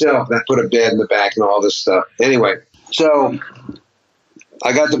myself. And I put a bed in the back and all this stuff. Anyway, so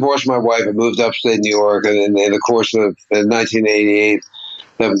I got divorced from my wife and moved upstate New York. And in the course of 1988,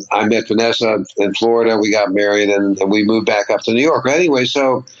 I met Vanessa in Florida. We got married and we moved back up to New York. Anyway,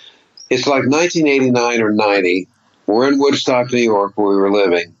 so it's like 1989 or 90. We're in Woodstock, New York, where we were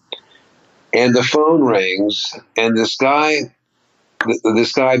living. And the phone rings, and this guy,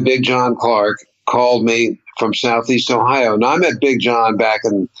 Big John Clark, called me from Southeast Ohio. Now, I met Big John back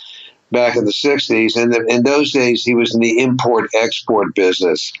in the 60s, and in those days, he was in the import-export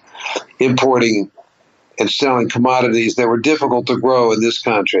business, importing and selling commodities that were difficult to grow in this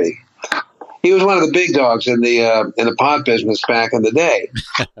country. He was one of the big dogs in the pot business back in the day.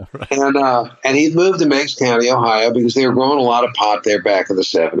 Right. And he'd moved to Meigs County, Ohio, because they were growing a lot of pot there back in the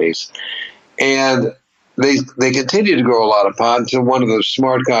 70s. And they continued to grow a lot of pot until one of those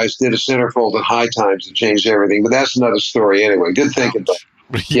smart guys did a centerfold at High Times and changed everything. But that's another story anyway. Good thinking.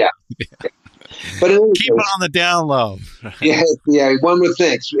 But, yeah. But keep it on the down low. Yeah. One would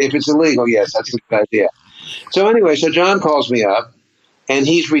think if it's illegal, yes, that's a good idea. So anyway, so John calls me up, and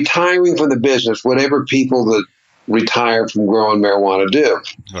he's retiring from the business, whatever people that retire from growing marijuana do.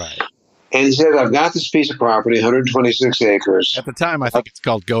 Right. And he said, I've got this piece of property, 126 acres. At the time, I think it's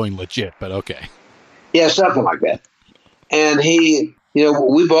called going legit, but okay. Yeah, something like that. And he,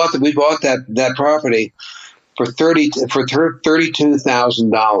 we bought that property for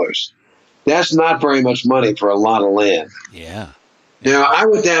 $32,000. That's not very much money for a lot of land. Yeah. Now, I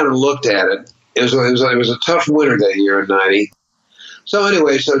went down and looked at it. It was a tough winter that year in 90. So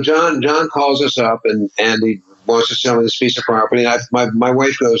anyway, so John calls us up and he wants to sell me this piece of property. And my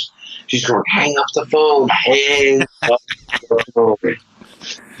wife goes, she's going, hang up the phone, hang up the phone.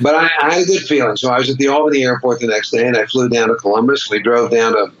 But I had a good feeling. So I was at the Albany airport the next day, and I flew down to Columbus. We drove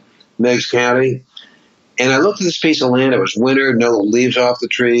down to Meigs County, and I looked at this piece of land. It was winter, no leaves off the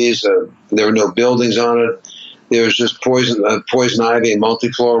trees. There were no buildings on it. There was just poison ivy and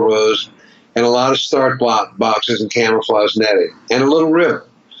multiflora rose, and a lot of start boxes and camouflage netting, and a little river.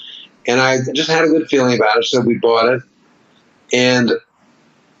 And I just had a good feeling about it, so we bought it. And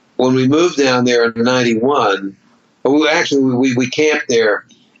when we moved down there in 91, we camped there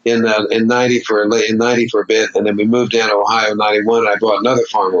in 90 for a bit, and then we moved down to Ohio in 91, and I bought another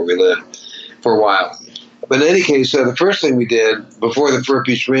farm where we lived for a while. But in any case, so the first thing we did before the Fur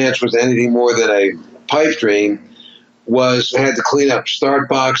Peace Ranch was anything more than a pipe dream was had to clean up start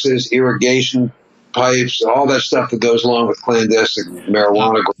boxes, irrigation pipes, all that stuff that goes along with clandestine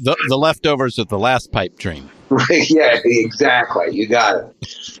marijuana. The leftovers of the last pipe dream. Yeah, exactly. You got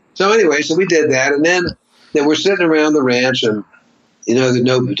it. So anyway, so we did that, and then we're sitting around the ranch, and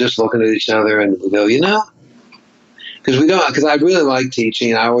just looking at each other, and we go, because I really like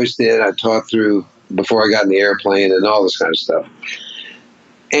teaching. I always did. I taught through before I got in the airplane and all this kind of stuff.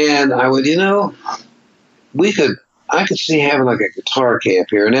 And I went, I could see having like a guitar camp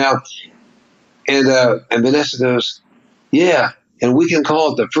here now. And Vanessa goes, yeah, and we can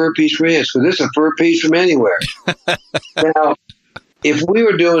call it the Fur Peace Ranch because it's a fur piece from anywhere. Now, if we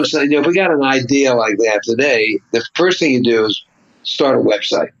were doing something, if we got an idea like that today, the first thing you do is start a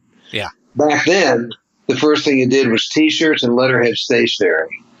website. Yeah. Back then, the first thing you did was T-shirts and letterhead stationery.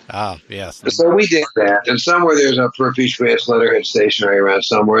 Ah, yes. So we did that, and somewhere there's a Fur Peace Ranch letterhead stationery around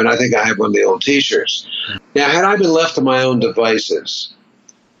somewhere, and I think I have one of the old T-shirts. Now, had I been left to my own devices,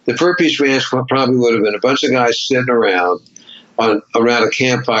 the Fur Peace Ranch probably would have been a bunch of guys sitting around a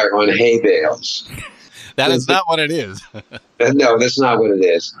campfire on hay bales. That is not what it is. No, that's not what it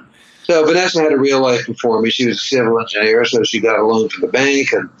is. So Vanessa had a real life before me. She was a civil engineer, so she got a loan from the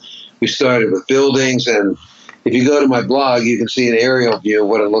bank, and we started with buildings. And if you go to my blog, you can see an aerial view of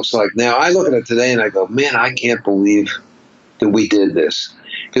what it looks like now. I look at it today and I go, man, I can't believe that we did this.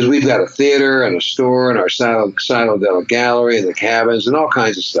 Because we've got a theater and a store and our Silodella Gallery and the cabins and all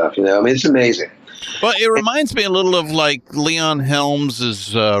kinds of stuff. It's amazing. Well, it reminds me a little of like Leon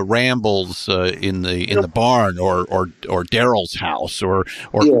Helms's rambles in the barn, or Daryl's house, or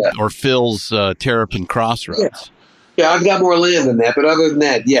Phil's Terrapin Crossroads. Yeah, I've got more land than that, but other than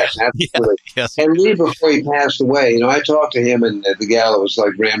that, yes, absolutely. Yeah, yes. And Lee, before he passed away, I talked to him, and the gal that was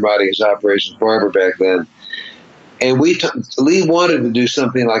like ramrodding his operations barber back then. And Lee wanted to do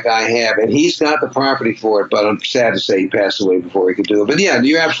something like I have, and he's got the property for it, but I'm sad to say he passed away before he could do it. But yeah,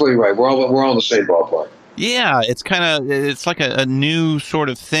 you're absolutely right. We're all in the same ballpark. Yeah, it's like a new sort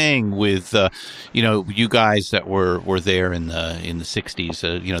of thing with you guys that were there in the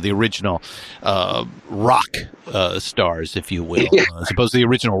 60s, the original rock stars, if you will. Yeah. I suppose the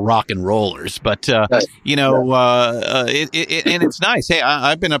original rock and rollers, but and it's nice. Hey,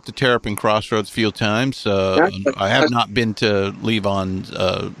 I've been up to Terrapin Crossroads a few times. I have not been to Levon's.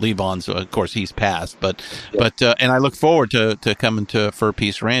 Of course, he's passed, but and I look forward to coming to Fur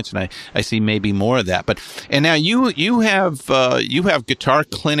Peace Ranch, and I see maybe more of that. And now you have guitar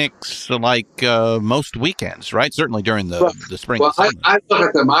clinics like most weekends, right? Certainly during the spring. Well, I look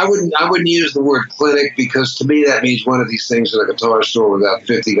at them. I wouldn't use the word clinic because to me that means one of these things in a guitar store with about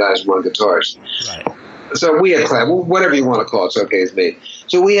 50 guys and one guitarist. Right. So we have class, whatever you want to call it, it's okay with me.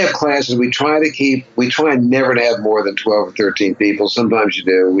 So we have classes. We try never to have more than 12 or 13 people. Sometimes you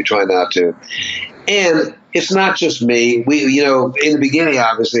do. We try not to. And it's not just me. We, in the beginning,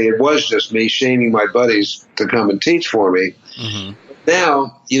 obviously, it was just me shaming my buddies to come and teach for me. Mm-hmm.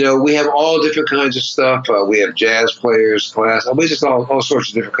 Now, we have all different kinds of stuff. We have jazz players, class. We just all sorts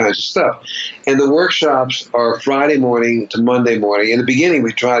of different kinds of stuff. And the workshops are Friday morning to Monday morning. In the beginning,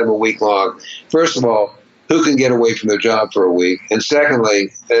 we tried them a week long. First of all, who can get away from their job for a week? And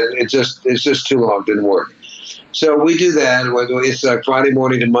secondly, it's just too long. Didn't work. So we do that. It's like Friday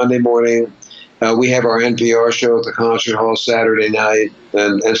morning to Monday morning. We have our NPR show at the concert hall Saturday night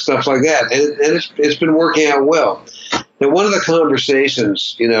and stuff like that. And it's been working out well. Now, one of the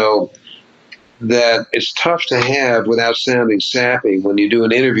conversations, that it's tough to have without sounding sappy when you do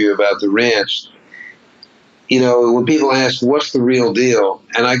an interview about the ranch, when people ask, what's the real deal?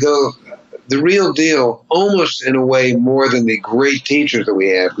 And I go, the real deal, almost in a way more than the great teachers that we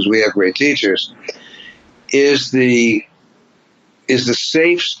have, because we have great teachers, is the is the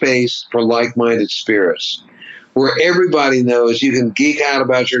safe space for like-minded spirits, where everybody knows you can geek out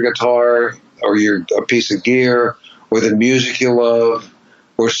about your guitar or a piece of gear or the music you love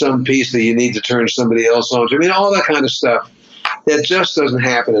or some piece that you need to turn somebody else on to. I mean, all that kind of stuff that just doesn't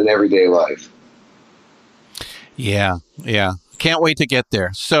happen in everyday life. Yeah. Can't wait to get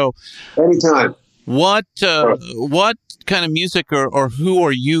there. So, anytime. What kind of music or who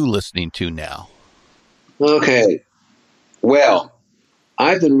are you listening to now? Okay. Well,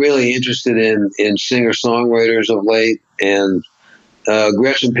 I've been really interested in singer-songwriters of late, and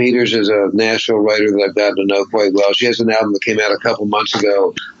Gretchen Peters is a Nashville writer that I've gotten to know quite well. She has an album that came out a couple months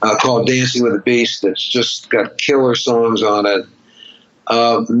ago called Dancing with the Beast that's just got killer songs on it.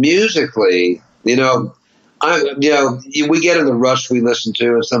 Musically, we get in the rush we listen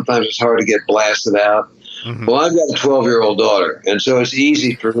to, and sometimes it's hard to get blasted out. Mm-hmm. Well, I've got a 12-year-old daughter, and so it's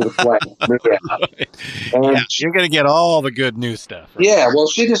easy for her to play. Yeah, you're going to get all the good new stuff. Right? Yeah, well,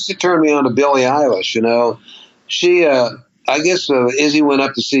 she just turned me on to Billie Eilish, She, I guess Izzy went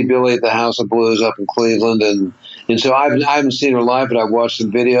up to see Billie at the House of Blues up in Cleveland, and so I haven't seen her live, but I've watched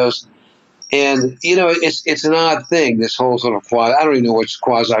some videos. And, it's an odd thing, this whole sort of I don't even know what's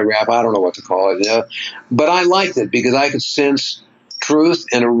quasi-rap, I don't know what to call it, But I liked it because I could sense truth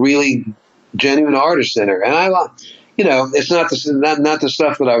and a really genuine artist in her. And it's not the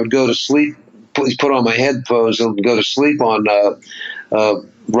stuff that I would go to sleep, put on my headphones and go to sleep on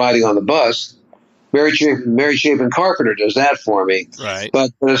riding on the bus. Mary Chapin Carpenter does that for me. Right.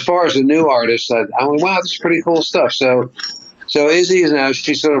 But as far as a new artist, I went, wow, this is pretty cool stuff. So Izzy is now,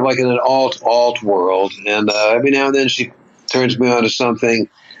 she's sort of like in an alt world. And every now and then she turns me on to something.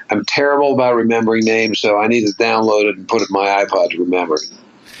 I'm terrible about remembering names, so I need to download it and put it in my iPod to remember it.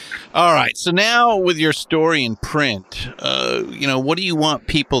 All right. So now with your story in print, what do you want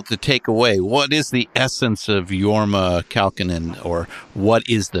people to take away? What is the essence of Jorma Kaukonen, or what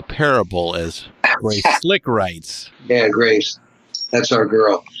is the parable, as Grace Slick writes? Yeah, Grace. That's our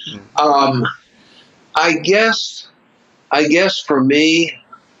girl. I guess for me,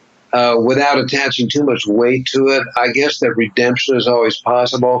 without attaching too much weight to it, I guess that redemption is always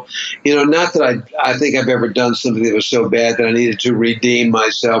possible. Not that I think I've ever done something that was so bad that I needed to redeem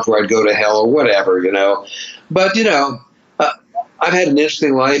myself or I'd go to hell or whatever, But, I've had an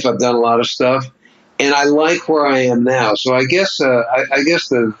interesting life. I've done a lot of stuff, and I like where I am now. So I guess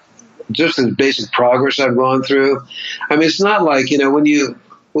just the basic progress I've gone through. I mean, it's not like,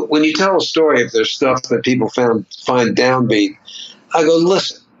 when you tell a story, if there's stuff that people find downbeat, I go,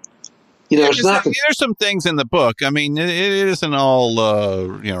 listen. It's not. There's some things in the book. I mean, it isn't all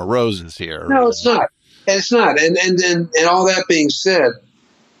roses here. No, it's not. It's not. And all that being said,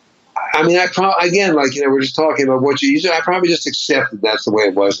 I mean, we're just talking about what you use. I probably just accepted that's the way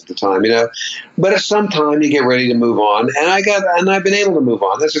it was at the time, But at some time, you get ready to move on, and I've been able to move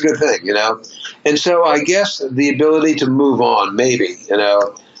on. That's a good thing, And so I guess the ability to move on, maybe,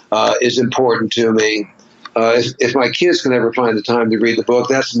 is important to me. If my kids can ever find the time to read the book,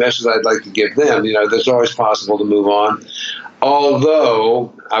 that's the message I'd like to give them. There's always possible to move on.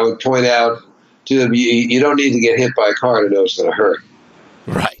 Although I would point out to them, you don't need to get hit by a car to know it's going to hurt.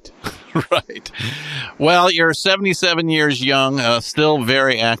 Right. Right. Well, you're 77 years young, still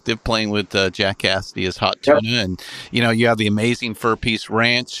very active, playing with Jack Cassidy as Hot Tuna. Yep. And, you have the amazing Fur Peace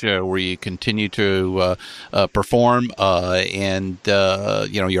Ranch where you continue to perform. And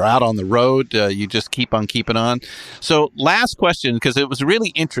you're out on the road. You just keep on keeping on. So last question, because it was really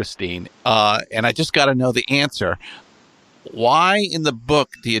interesting, and I just got to know the answer. Why in the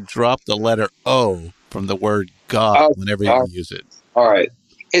book do you drop the letter O from the word God whenever you use it? All right.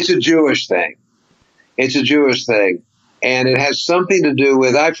 It's a Jewish thing. And it has something to do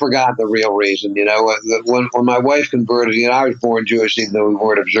with, I forgot the real reason, when my wife converted, I was born Jewish even though we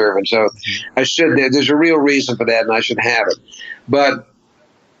weren't observant. So there's a real reason for that and I should have it. But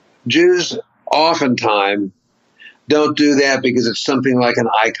Jews oftentimes don't do that because it's something like an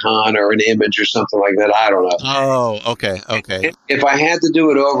icon or an image or something like that. I don't know. Oh, okay. If I had to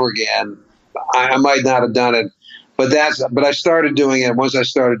do it over again, I might not have done it. But I started doing it. Once I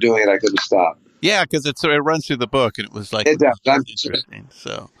started doing it, I couldn't stop. Yeah, because it runs through the book, and it was like it does. Interesting.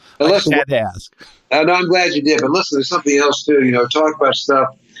 So I just had to ask. No, I'm glad you did. But listen, there's something else too. Talk about stuff.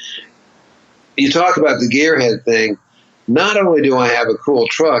 You talk about the gearhead thing. Not only do I have a cool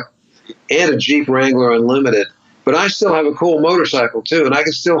truck and a Jeep Wrangler Unlimited, but I still have a cool motorcycle too, and I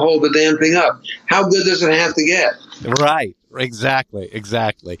can still hold the damn thing up. How good does it have to get? Right. Exactly.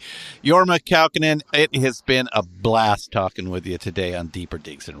 Jorma Kaukonen, it has been a blast talking with you today on Deeper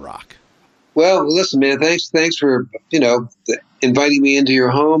Digs in Rock. Well, listen, man, thanks for, inviting me into your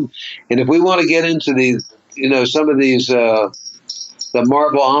home. And if we want to get into these, some of these the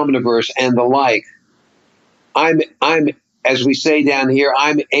Marvel Omniverse and the like, I'm as we say down here,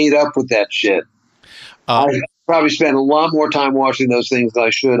 I'm ate up with that shit. I probably spend a lot more time watching those things than I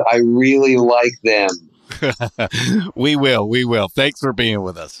should. I really like them. We will. Thanks for being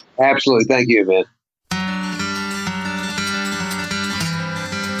with us. Absolutely. Thank you, man.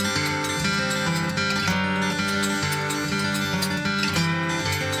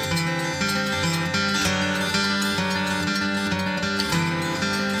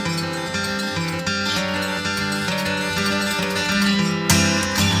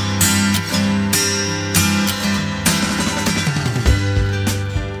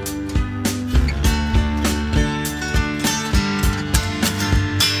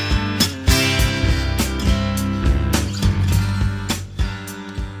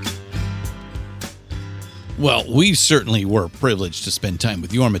 Well, we certainly were privileged to spend time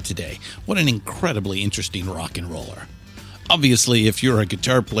with Jorma today. What an incredibly interesting rock and roller. Obviously, if you're a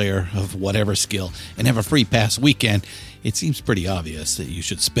guitar player of whatever skill and have a free pass weekend, it seems pretty obvious that you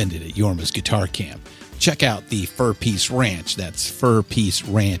should spend it at Jorma's Guitar Camp. Check out the Fur Peace Ranch. That's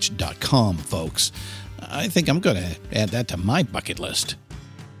furpeaceranch.com, folks. I think I'm going to add that to my bucket list.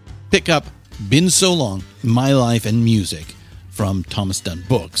 Pick up Been So Long, My Life and Music from Thomas Dunn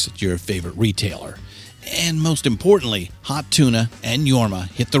Books at your favorite retailer. And most importantly, Hot Tuna and Jorma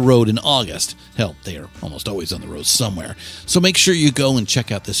hit the road in August. Hell, they are almost always on the road somewhere. So make sure you go and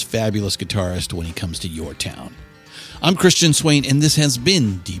check out this fabulous guitarist when he comes to your town. I'm Christian Swain, and this has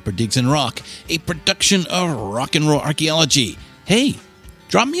been Deeper Digs in Rock, a production of Rock and Roll Archaeology. Hey,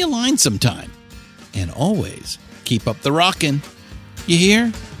 drop me a line sometime. And always, keep up the rockin'. You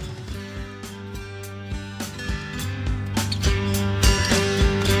hear?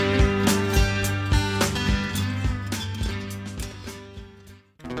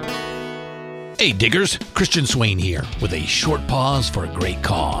 Hey diggers, Christian Swain here with a short pause for a great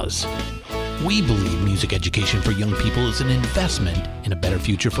cause. We believe music education for young people is an investment in a better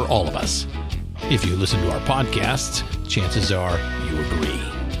future for all of us. If you listen to our podcasts, chances are you agree.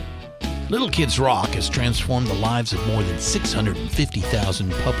 Little Kids Rock has transformed the lives of more than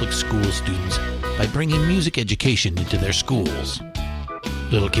 650,000 public school students by bringing music education into their schools.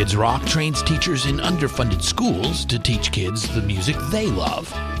 Little Kids Rock trains teachers in underfunded schools to teach kids the music they love,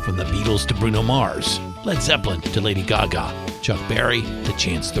 from the Beatles to Bruno Mars, Led Zeppelin to Lady Gaga, Chuck Berry to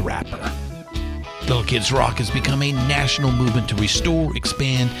Chance the Rapper. Little Kids Rock has become a national movement to restore,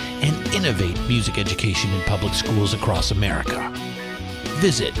 expand, and innovate music education in public schools across America.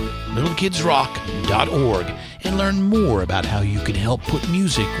 Visit littlekidsrock.org and learn more about how you can help put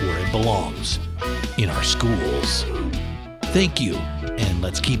music where it belongs, in our schools. Thank you, and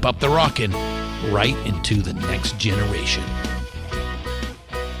let's keep up the rockin' right into the next generation.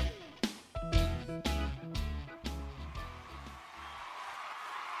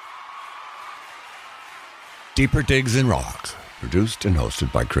 Deeper Digs in Rock, produced and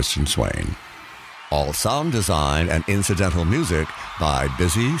hosted by Christian Swain. All sound design and incidental music by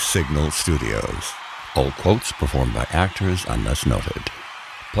Busy Signal Studios. All quotes performed by actors unless noted.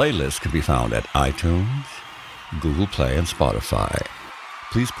 Playlists can be found at iTunes, Google Play, and Spotify.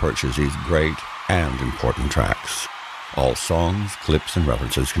 Please purchase these great and important tracks. All songs, clips, and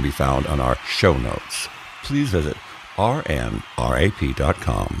references can be found on our show notes. Please visit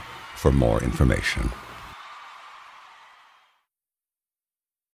rnrap.com for more information.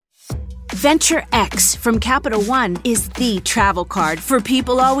 Venture X from Capital One is the travel card for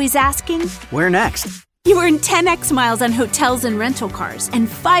people always asking, where next? You earn 10x miles on hotels and rental cars, and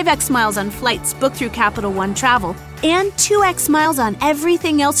 5x miles on flights booked through Capital One Travel, and 2x miles on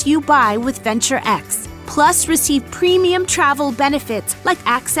everything else you buy with Venture X. Plus, receive premium travel benefits like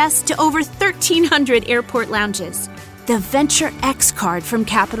access to over 1,300 airport lounges. The Venture X card from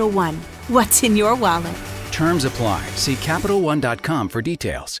Capital One. What's in your wallet? Terms apply. See CapitalOne.com for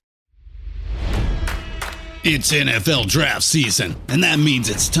details. It's NFL draft season, and that means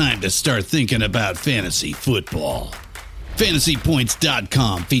it's time to start thinking about fantasy football.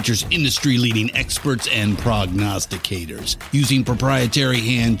 FantasyPoints.com features industry-leading experts and prognosticators using proprietary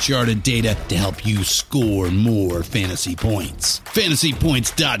hand-charted data to help you score more fantasy points.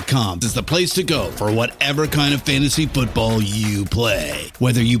 FantasyPoints.com is the place to go for whatever kind of fantasy football you play.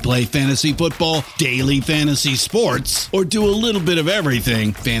 Whether you play fantasy football, daily fantasy sports, or do a little bit of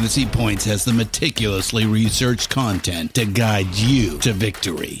everything, Fantasy Points has the meticulously researched content to guide you to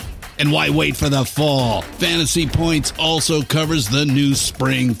victory. And why wait for the fall? Fantasy Points also covers the new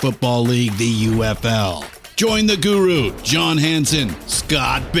spring football league, the UFL. Join the guru, John Hansen,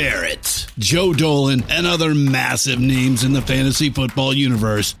 Scott Barrett, Joe Dolan, and other massive names in the fantasy football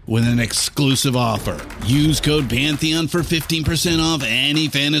universe with an exclusive offer. Use code Pantheon for 15% off any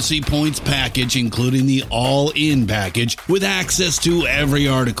Fantasy Points package, including the all-in package, with access to every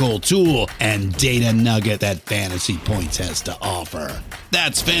article, tool, and data nugget that Fantasy Points has to offer.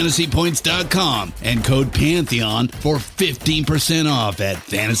 That's fantasypoints.com and code Pantheon for 15% off at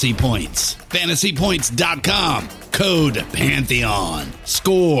Fantasy Points. Fantasypoints.com, code Pantheon.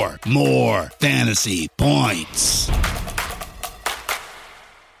 Score more fantasy points.